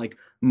case, that like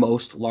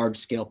most large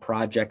scale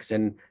projects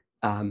and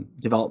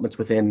developments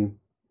within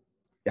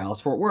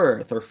Dallas, Fort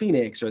Worth, or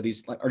Phoenix, or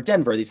or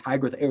Denver, these high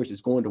growth areas is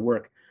going to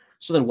work.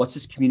 So then what's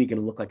this community going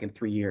to look like in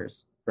 3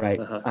 years, right?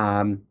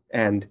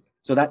 And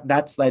so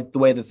that's like the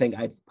way the thing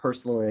I've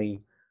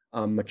personally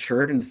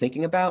matured into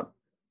thinking about.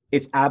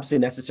 It's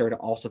absolutely necessary to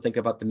also think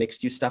about the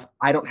mixed use stuff.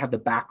 I don't have the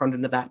background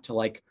into that to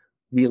like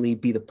really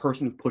be the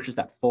person who pushes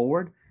that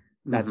forward.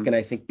 That's going to,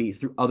 I think, be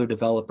through other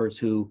developers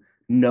who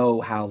know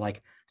how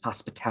like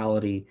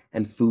hospitality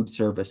and food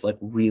service like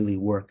really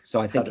work. So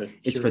I think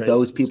it's for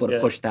those people to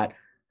push that.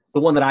 The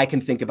one that I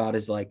can think about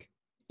is like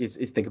is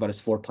think about as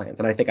floor plans,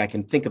 and I think I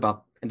can think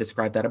about and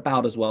describe that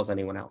about as well as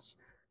anyone else.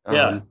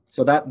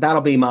 So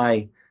that'll be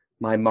my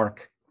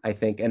mark, I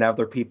think, and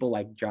other people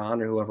like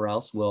John or whoever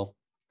else will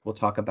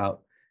talk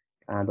about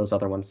those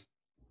other ones.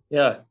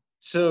 Yeah.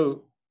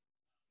 So,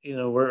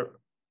 you've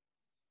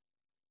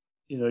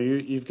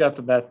got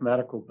the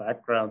mathematical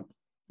background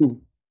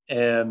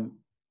and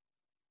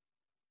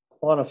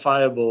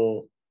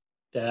quantifiable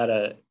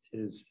data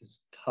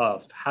is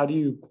tough. How do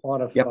you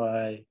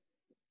quantify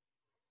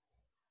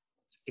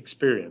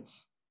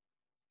experience?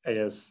 I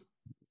guess.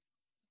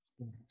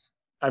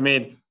 I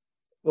mean,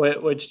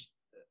 which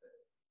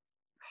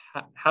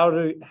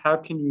how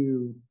can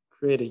you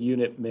create a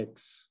unit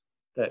mix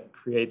that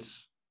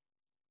creates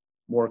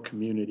more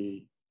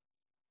community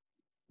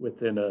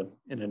within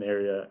in an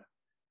area?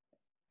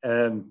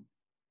 And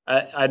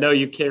I know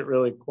you can't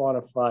really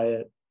quantify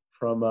it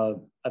from a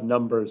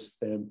numbers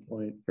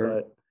standpoint,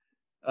 Sure.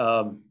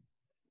 but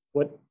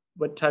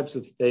what types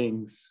of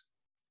things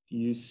do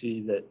you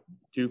see that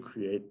do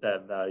create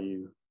that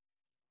value?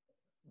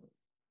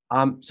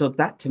 So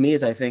that to me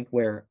is, I think,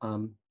 where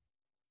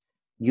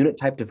unit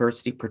type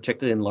diversity,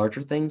 particularly in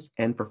larger things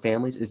and for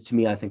families, is to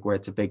me, I think, where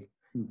it's a big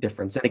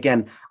difference. And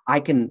again,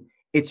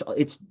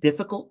 it's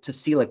difficult to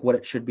see like what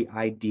it should be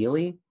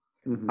ideally.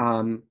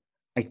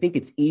 I think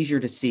it's easier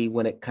to see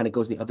when it kind of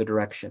goes the other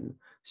direction.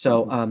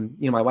 So,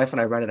 my wife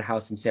and I rented a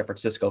house in San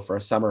Francisco for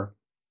a summer,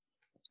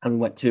 and we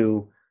went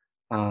to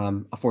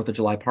a 4th of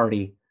July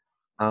party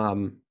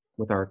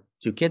with our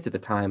 2 kids at the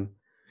time.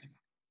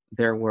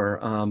 There were,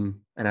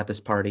 and at this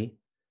party,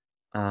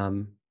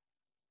 in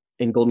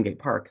Golden Gate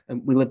Park,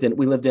 and we lived in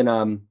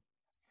 19th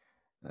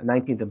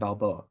and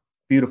Balboa,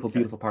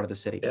 beautiful part of the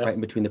city, right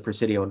in between the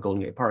Presidio and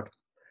Golden Gate Park.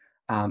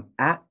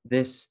 At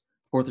this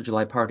 4th of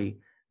July party,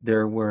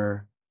 there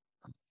were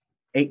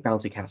 8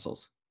 bouncy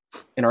castles,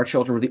 and our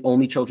children were the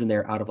only children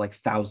there out of like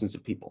thousands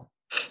of people.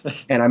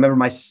 And I remember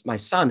my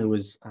son, who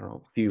was, I don't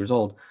know, a few years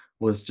old,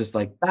 was just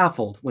like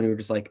baffled when we were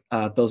just like,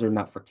 those are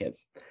not for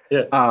kids.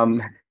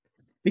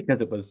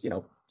 Because it was,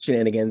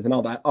 shenanigans and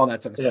all that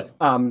sort of stuff.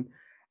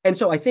 And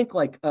so I think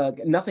like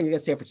nothing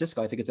against San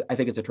Francisco. I think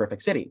it's a terrific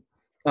city,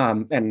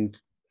 and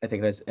I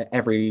think it has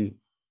every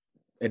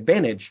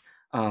advantage,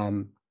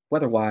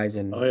 weather-wise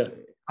and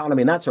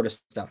economy and that sort of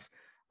stuff.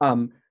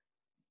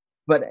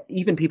 But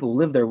even people who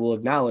live there will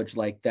acknowledge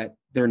like that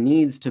there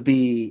needs to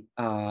be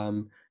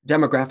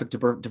demographic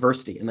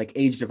diversity and like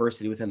age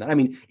diversity within that. I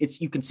mean,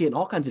 you can see it in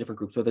all kinds of different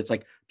groups, whether it's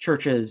like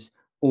churches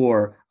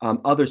or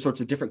other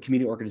sorts of different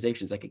community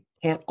organizations. Like it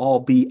can't all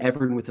be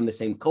everyone within the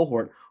same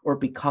cohort, or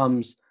it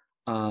becomes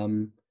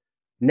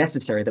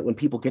necessary that when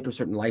people get to a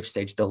certain life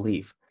stage, they'll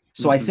leave.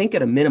 So I think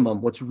at a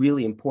minimum, what's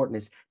really important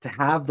is to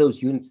have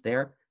those units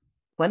there.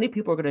 Plenty of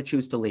people are going to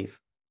choose to leave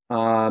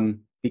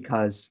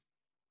because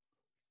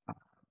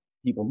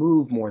people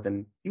move more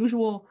than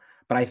usual.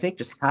 But I think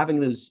just having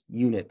those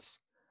units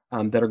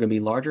that are going to be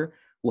larger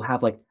will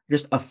have like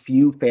just a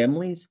few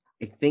families,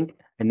 I think,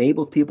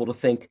 enables people to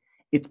think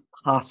it's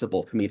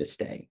possible for me to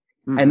stay.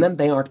 And then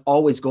they aren't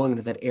always going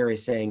into that area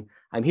saying,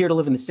 I'm here to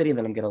live in the city and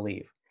then I'm going to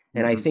leave.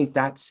 And I think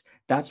that's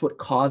what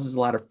causes a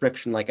lot of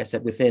friction, like I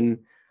said, within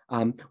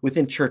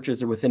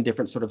churches or within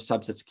different sort of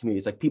subsets of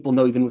communities. Like people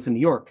know even within New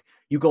York,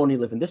 you go and you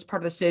live in this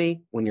part of the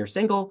city when you're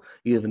single,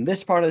 you live in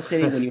this part of the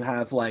city when you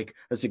have like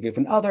a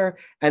significant other,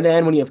 and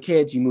then when you have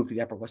kids, you move to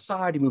the Upper West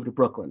Side, you move to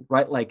Brooklyn,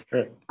 right? Like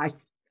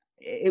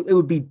it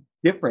would be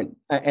different,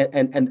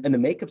 and the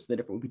makeups of the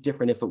different would be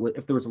different if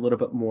there was a little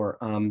bit more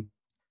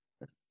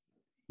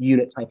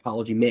unit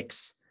typology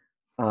mix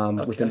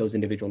within those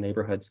individual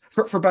neighborhoods,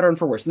 for better and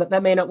for worse. And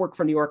that may not work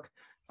for New York,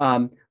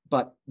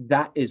 but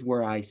that is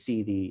where I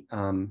see the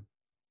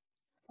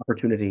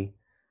opportunity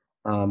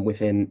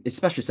within,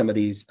 especially some of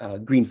these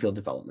greenfield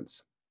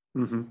developments.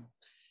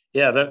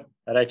 Yeah, that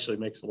actually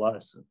makes a lot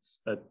of sense.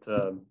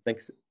 That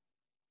Thanks.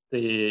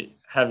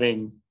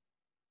 Having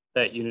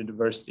that unit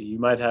diversity, you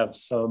might have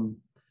some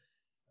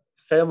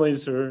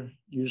families are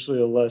usually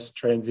a less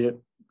transient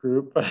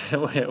group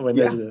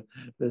when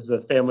there's a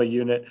family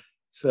unit.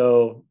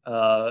 So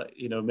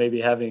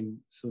maybe having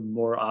some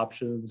more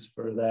options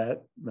for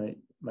that might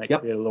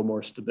create a little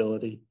more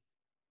stability.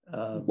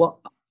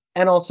 Well,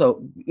 and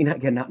also,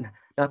 again,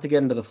 not to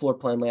get into the floor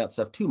plan layout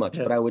stuff too much,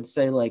 but I would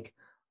say like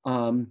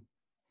the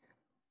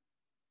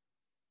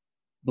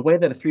way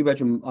that a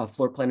 3-bedroom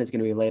floor plan is going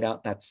to be laid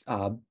out, that's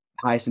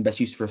highest and best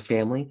use for a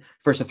family,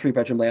 versus a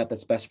 3-bedroom layout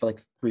that's best for like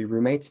 3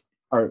 roommates,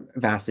 are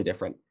vastly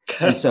different.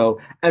 And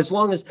so as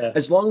long as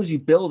you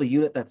build a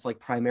unit that's like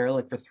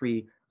primarily for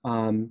 3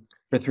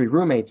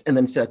 roommates, and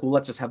then say like, well,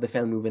 let's just have the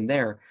family move in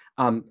there,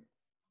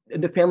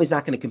 the family's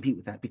not going to compete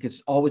with that, because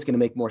it's always going to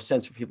make more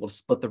sense for people to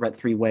split the rent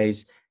 3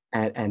 ways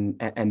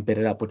and bid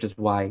it up, which is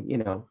why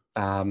 2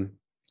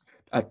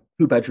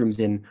 bedrooms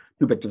in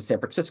San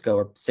Francisco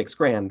are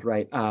 $6,000,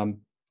 right?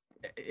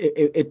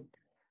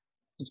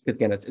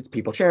 Again, it's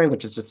people sharing,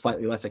 which is just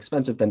slightly less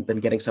expensive than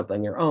getting something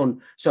on your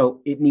own.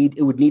 So it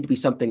would need to be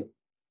something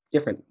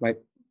different, right?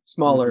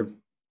 Smaller,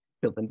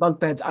 built-in bunk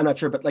beds. I'm not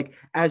sure, but like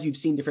as you've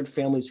seen different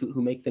families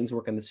who make things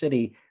work in the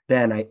city,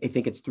 then I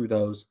think it's through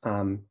those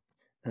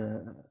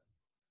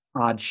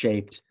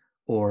odd-shaped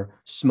or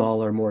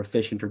smaller, more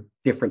efficient, or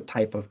different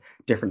type of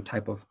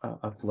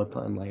floor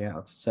plan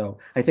layouts. So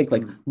I think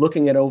like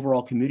looking at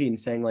overall community and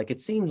saying like,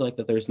 it seems like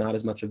that there's not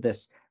as much of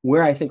this.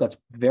 Where I think that's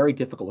very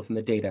difficult within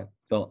the data,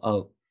 so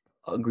I'll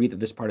agree that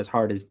this part is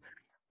hard, is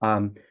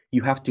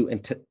you have to,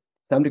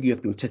 some degree, you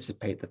have to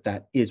anticipate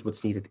that is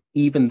what's needed,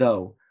 even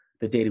though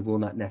the data will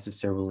not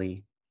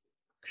necessarily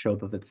show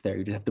that it's there.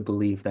 You just have to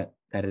believe that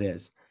it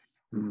is.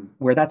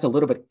 Where that's a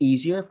little bit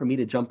easier for me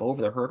to jump over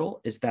the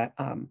hurdle is that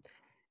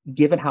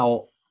given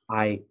how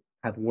I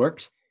have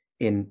worked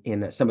in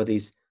some of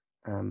these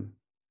um,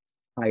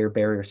 higher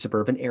barrier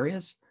suburban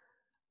areas,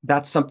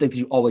 that's something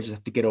you always just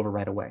have to get over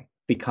right away.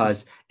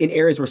 Because in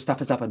areas where stuff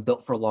has not been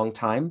built for a long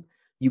time,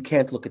 you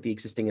can't look at the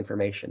existing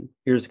information.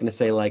 You're just going to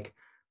say like,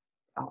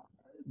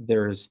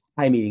 there's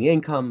high median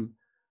income,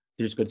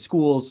 there's good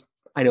schools.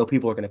 I know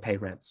people are going to pay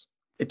rents.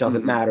 It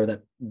doesn't matter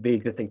that the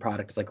existing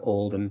product is like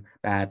old and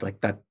bad. Like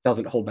that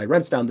doesn't hold my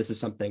rents down. This is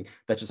something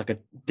that's just like a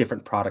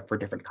different product for a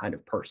different kind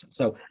of person.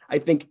 So I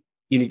think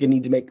you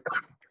need to make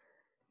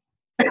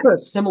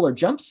similar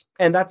jumps,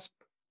 and that's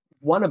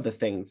one of the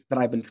things that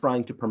I've been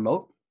trying to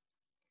promote.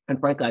 And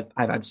frankly,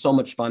 I've had so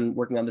much fun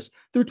working on this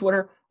through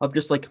Twitter of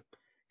just like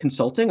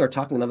consulting or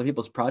talking with other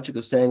people's projects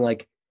of saying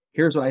like,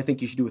 here's what I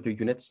think you should do with your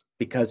units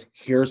because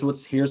here's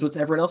what's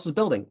everyone else is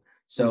building.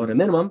 So at a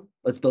minimum,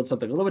 let's build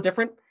something a little bit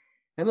different,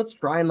 and let's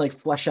try and like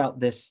flesh out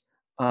this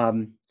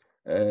um,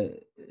 uh,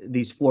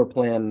 these floor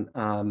plan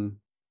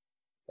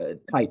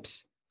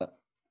types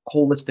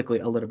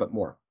holistically a little bit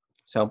more.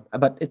 So,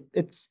 but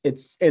it's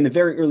in the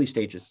very early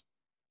stages.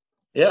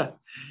 Yeah,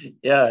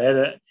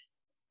 yeah,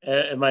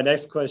 and my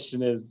next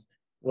question is,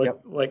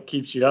 what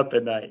keeps you up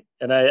at night?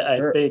 And I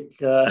Sure.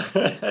 think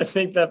I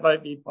think that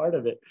might be part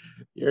of it.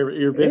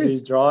 You're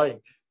busy drawing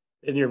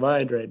in your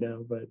mind right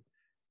now, but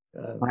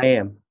I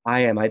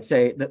am. I'd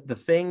say that the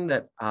thing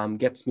that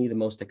gets me the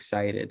most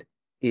excited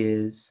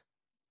is,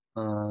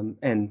 and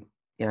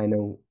I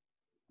know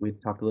we've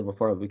talked a little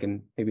before, but we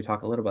can maybe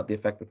talk a little about the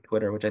effect of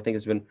Twitter, which I think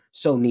has been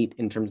so neat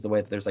in terms of the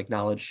way that there's like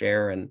knowledge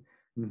share and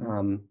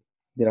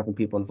the different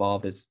people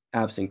involved is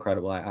absolutely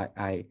incredible.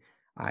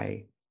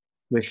 I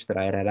wish that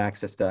I had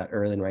access to that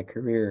early in my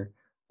career,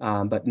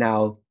 but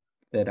now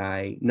that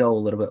I know a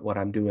little bit what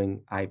I'm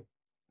doing, I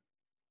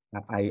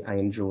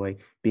enjoy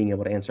being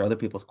able to answer other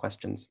people's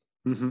questions.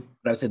 But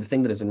I would say the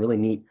thing that has been really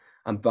neat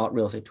about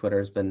real estate Twitter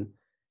has been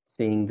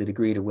seeing the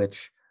degree to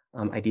which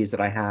ideas that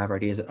I have or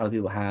ideas that other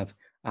people have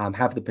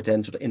the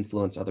potential to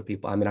influence other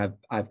people. I mean,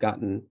 I've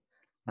gotten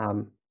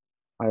um,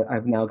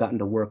 I've now gotten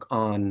to work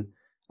on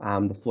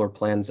the floor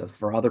plans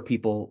for other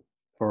people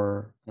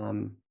for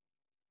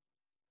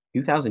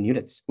 2,000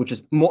 units, which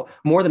is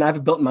more than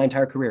I've built in my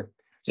entire career.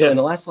 So in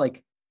the last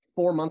like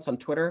 4 months on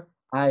Twitter,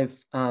 I've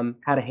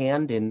had a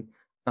hand in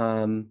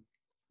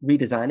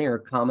redesigning or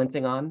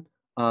commenting on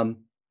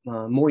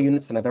more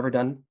units than I've ever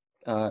done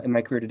in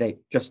my career to date,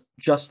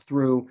 just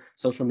through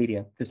social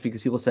media. Just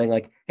because people saying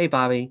like, "Hey,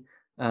 Bobby,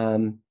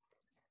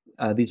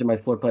 these are my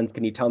floor plans.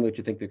 Can you tell me what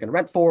you think they're going to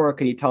rent for? Or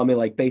can you tell me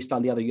like based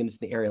on the other units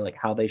in the area, like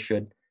how they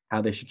should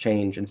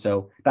change?" And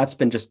so that's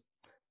been just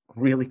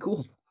really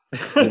cool,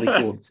 really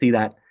cool to see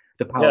that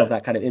the power of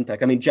that kind of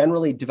impact. I mean,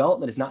 generally,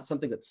 development is not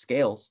something that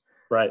scales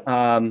right.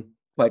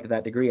 quite to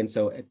that degree, and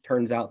so it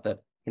turns out that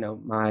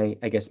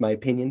I guess my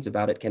opinions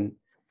about it can.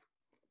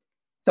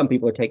 Some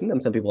people are taking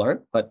them, some people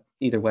aren't, but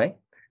either way,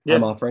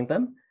 I'm offering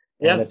them,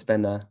 and it's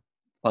been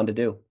fun to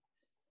do.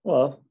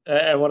 Well,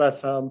 and what I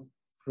found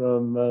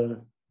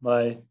from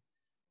my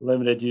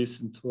limited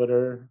use in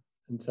Twitter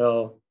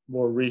until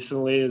more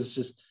recently is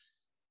just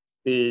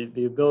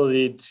the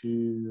ability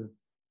to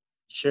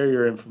share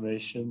your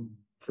information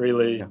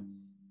freely. Yeah.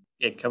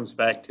 It comes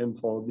back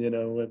tenfold,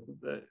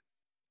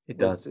 It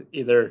does.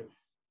 either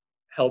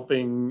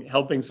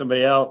helping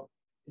somebody out,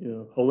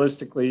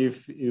 holistically,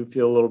 if you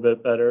feel a little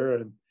bit better,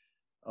 and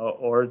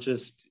or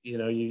just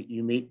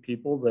you meet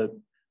people that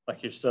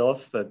like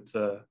yourself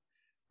that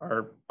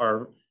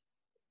are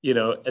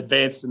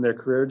advanced in their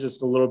career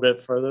just a little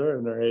bit further,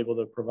 and they're able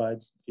to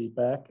provide some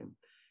feedback, and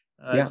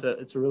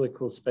it's a really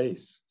cool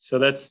space. So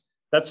that's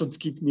what's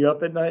keeping you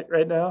up at night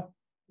right now,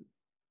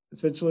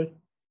 essentially.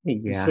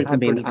 You're Yeah, I sleeping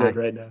mean, pretty good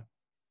right now.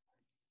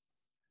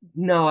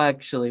 no,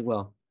 actually,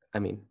 well, I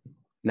mean,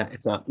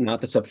 it's not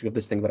the subject of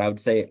this thing, but I would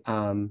say,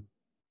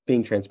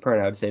 being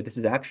transparent, I would say this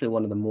is actually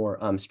one of the more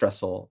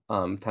stressful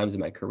times in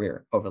my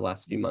career over the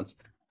last few months.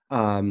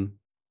 Um,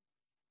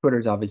 Twitter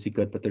is obviously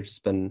good, but there's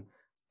just been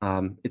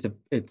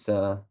it's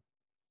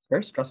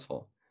very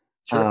stressful.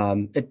 Sure.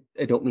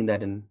 I don't mean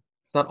that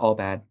it's not all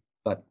bad,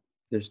 but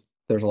there's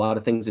a lot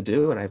of things to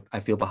do, and I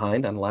feel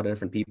behind on a lot of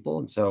different people,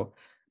 and so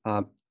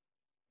um,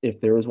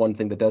 if there is one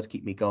thing that does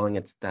keep me going,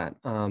 it's that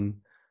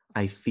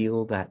I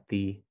feel that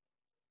the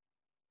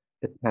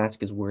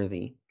task is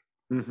worthy,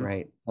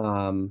 right?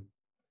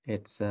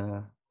 It's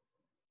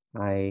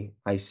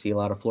I see a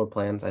lot of floor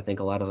plans. I think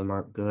a lot of them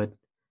aren't good,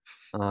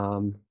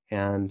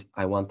 and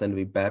I want them to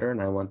be better,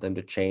 and I want them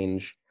to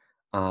change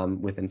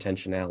with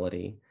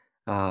intentionality.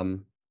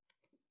 Um,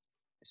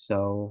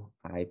 so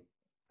I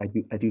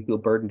do feel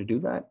burdened to do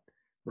that,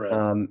 Right.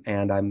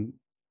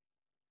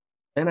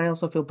 and I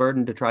also feel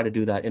burdened to try to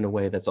do that in a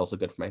way that's also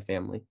good for my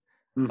family.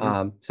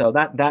 So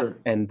that Sure.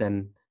 and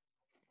then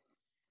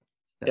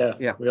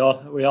yeah, we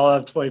all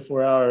have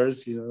 24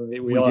 hours. We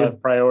we all do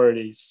have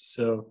priorities,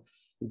 so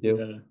we you do.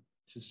 gotta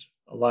just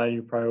align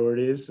your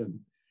priorities, and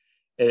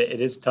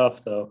it is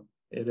tough though.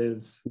 It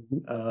is,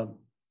 Mhm.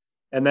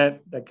 and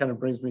that kind of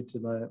brings me to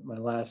my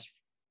last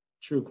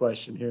true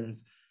question here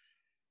is,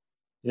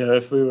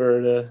 if we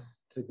were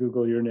to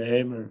Google your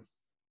name, or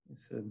I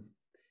said,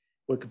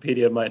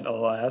 Wikipedia might not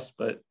last,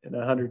 but in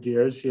 100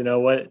 years,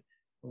 what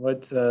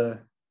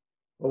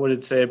would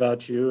it say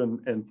about you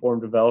and form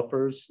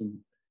developers and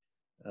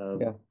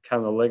Yeah, kind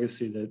of the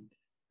legacy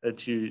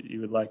that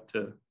you would like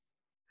to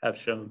have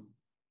shown?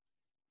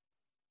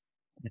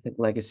 I think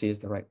legacy is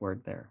the right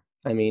word there.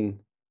 I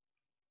mean,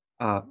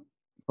 uh,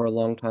 for a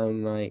long time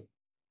in my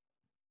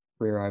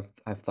career,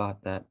 I've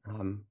thought that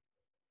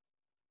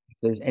if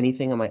there's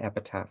anything on my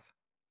epitaph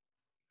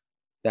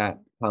that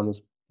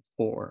comes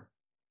before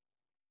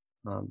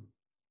um,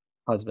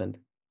 husband,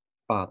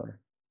 father,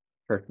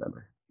 church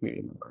member,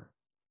 community member,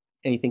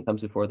 anything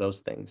comes before those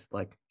things,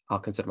 like I'll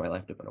consider my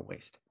life to have been a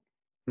waste.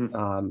 Hmm.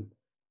 Um,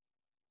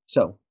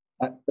 so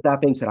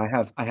that being said,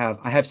 I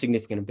have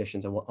significant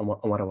ambitions on what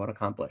I want to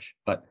accomplish,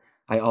 but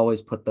I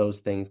always put those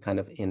things kind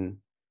of in,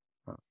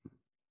 uh,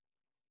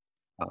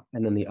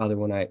 and then the other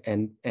one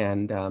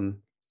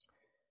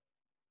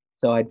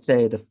so I'd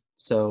say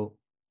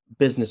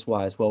business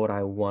wise, what would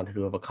I want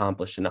to have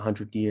accomplished in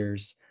 100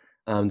 years?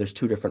 There's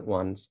two different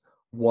ones.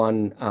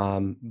 One,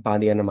 by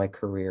the end of my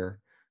career,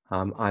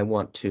 I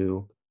want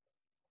to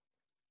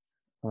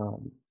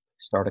um,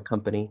 start a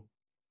company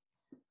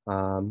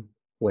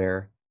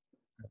where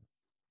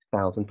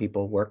 1,000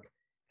 people work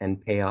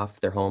and pay off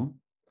their home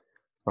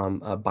from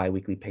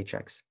biweekly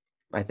paychecks.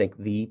 I think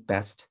the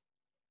best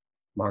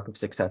mark of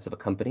success of a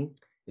company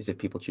is if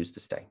people choose to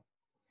stay.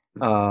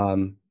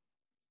 Um,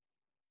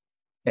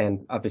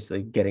 and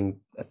obviously, getting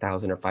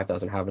 1,000 or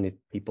 5,000, how many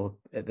people?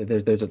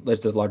 There's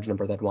a large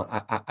number that want.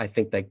 I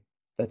think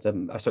that's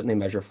certainly a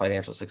measure of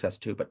financial success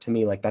too. But to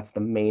me, like that's the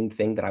main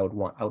thing that I would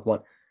want. I would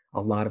want a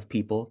lot of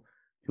people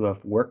to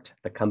have worked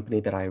the company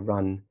that I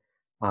run,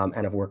 and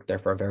have worked there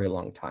for a very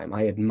long time.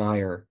 I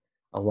admire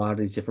a lot of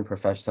these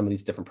different some of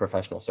these different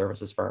professional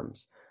services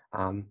firms,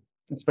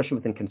 especially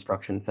within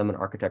construction, some in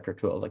architecture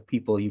too. Like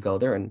people, you go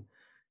there and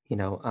you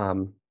know,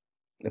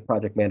 the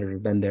project manager has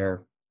been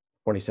there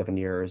 27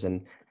 years,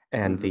 and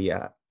Mm-hmm.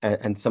 the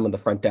and some of the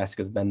front desk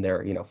has been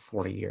there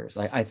 40 years.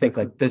 I think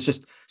like there's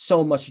just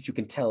so much that you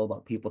can tell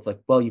about people. It's like,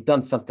 well, you've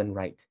done something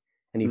right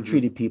and you've Mm-hmm.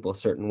 treated people a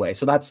certain way.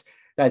 So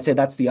I'd say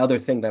that's the other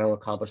thing that I want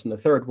to accomplish. And the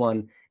third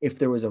one, if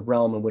there was a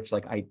realm in which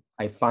like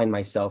I find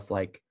myself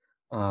like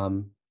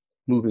um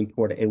moving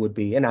toward it, it would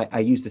be, and I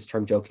use this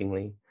term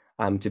jokingly,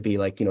 to be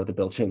like the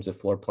Bill James of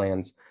floor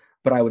plans.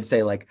 But I would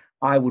say like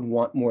I would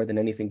want more than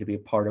anything to be a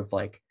part of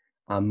like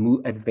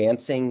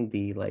advancing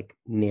the like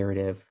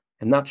narrative.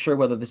 I'm not sure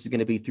whether this is going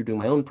to be through doing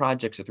my own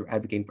projects or through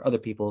advocating for other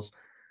people's,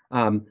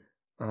 um,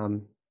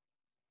 um,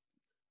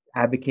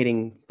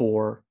 advocating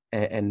for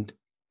and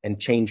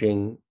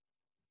changing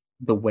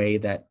the way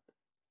that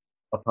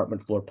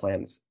apartment floor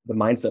plans, the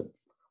mindset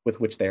with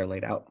which they are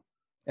laid out,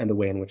 and the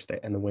way in which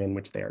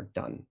they are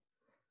done.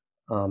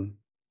 Um,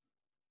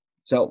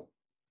 so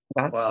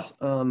that's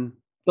Wow.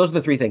 those are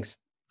the three things.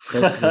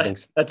 Those are the three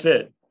things. That's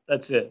it.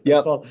 That's it. That's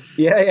Yep. all.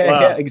 Yeah,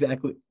 Wow.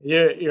 exactly.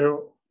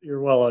 You're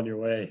well on your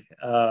way,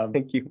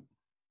 Thank you.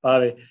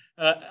 Bobby.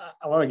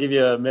 I want to give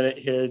you a minute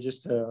here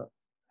just to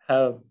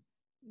have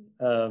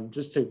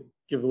just to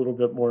give a little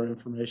bit more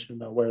information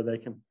about where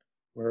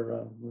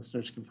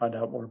listeners can find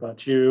out more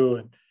about you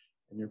and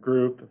your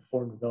group of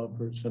foreign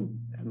developers and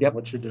Yep.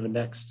 what you're doing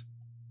next.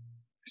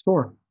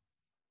 Sure.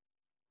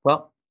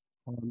 Well,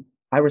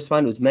 I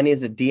respond to as many as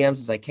the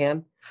DMs as I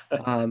can.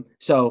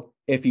 So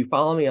if you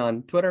follow me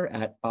on Twitter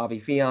at Bobby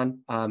Fijan,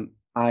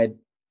 I'd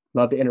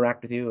love to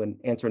interact with you and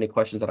answer any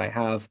questions that I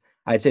have.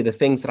 I'd say the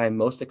things that I'm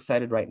most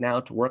excited right now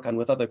to work on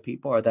with other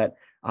people are that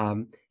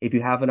if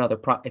you have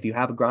if you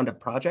have a ground up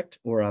project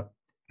or a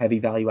heavy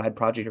value add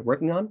project you're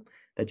working on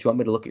that you want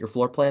me to look at your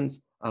floor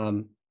plans,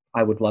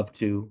 I would love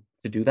to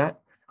do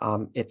that.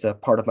 It's a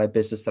part of my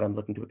business that I'm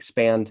looking to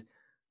expand,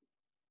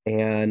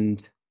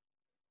 and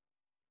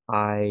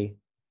I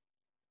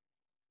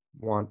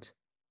want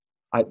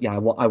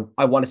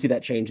I want to see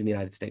that change in the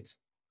United States.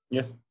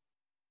 Yeah.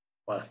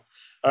 Wow.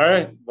 All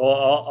right. Well,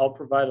 I'll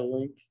provide a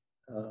link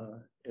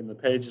in the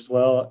page as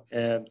well.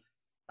 And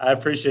I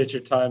appreciate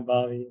your time,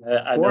 Bobby. I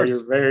Of know course.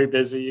 you're very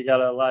busy. You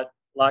got a lot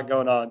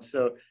going on.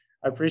 So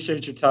I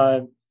appreciate your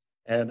time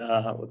and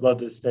would love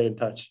to stay in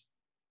touch.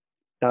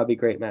 That would be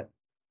great, Matt.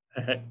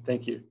 All right.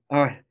 Thank you.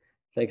 All right.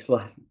 Thanks a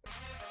lot.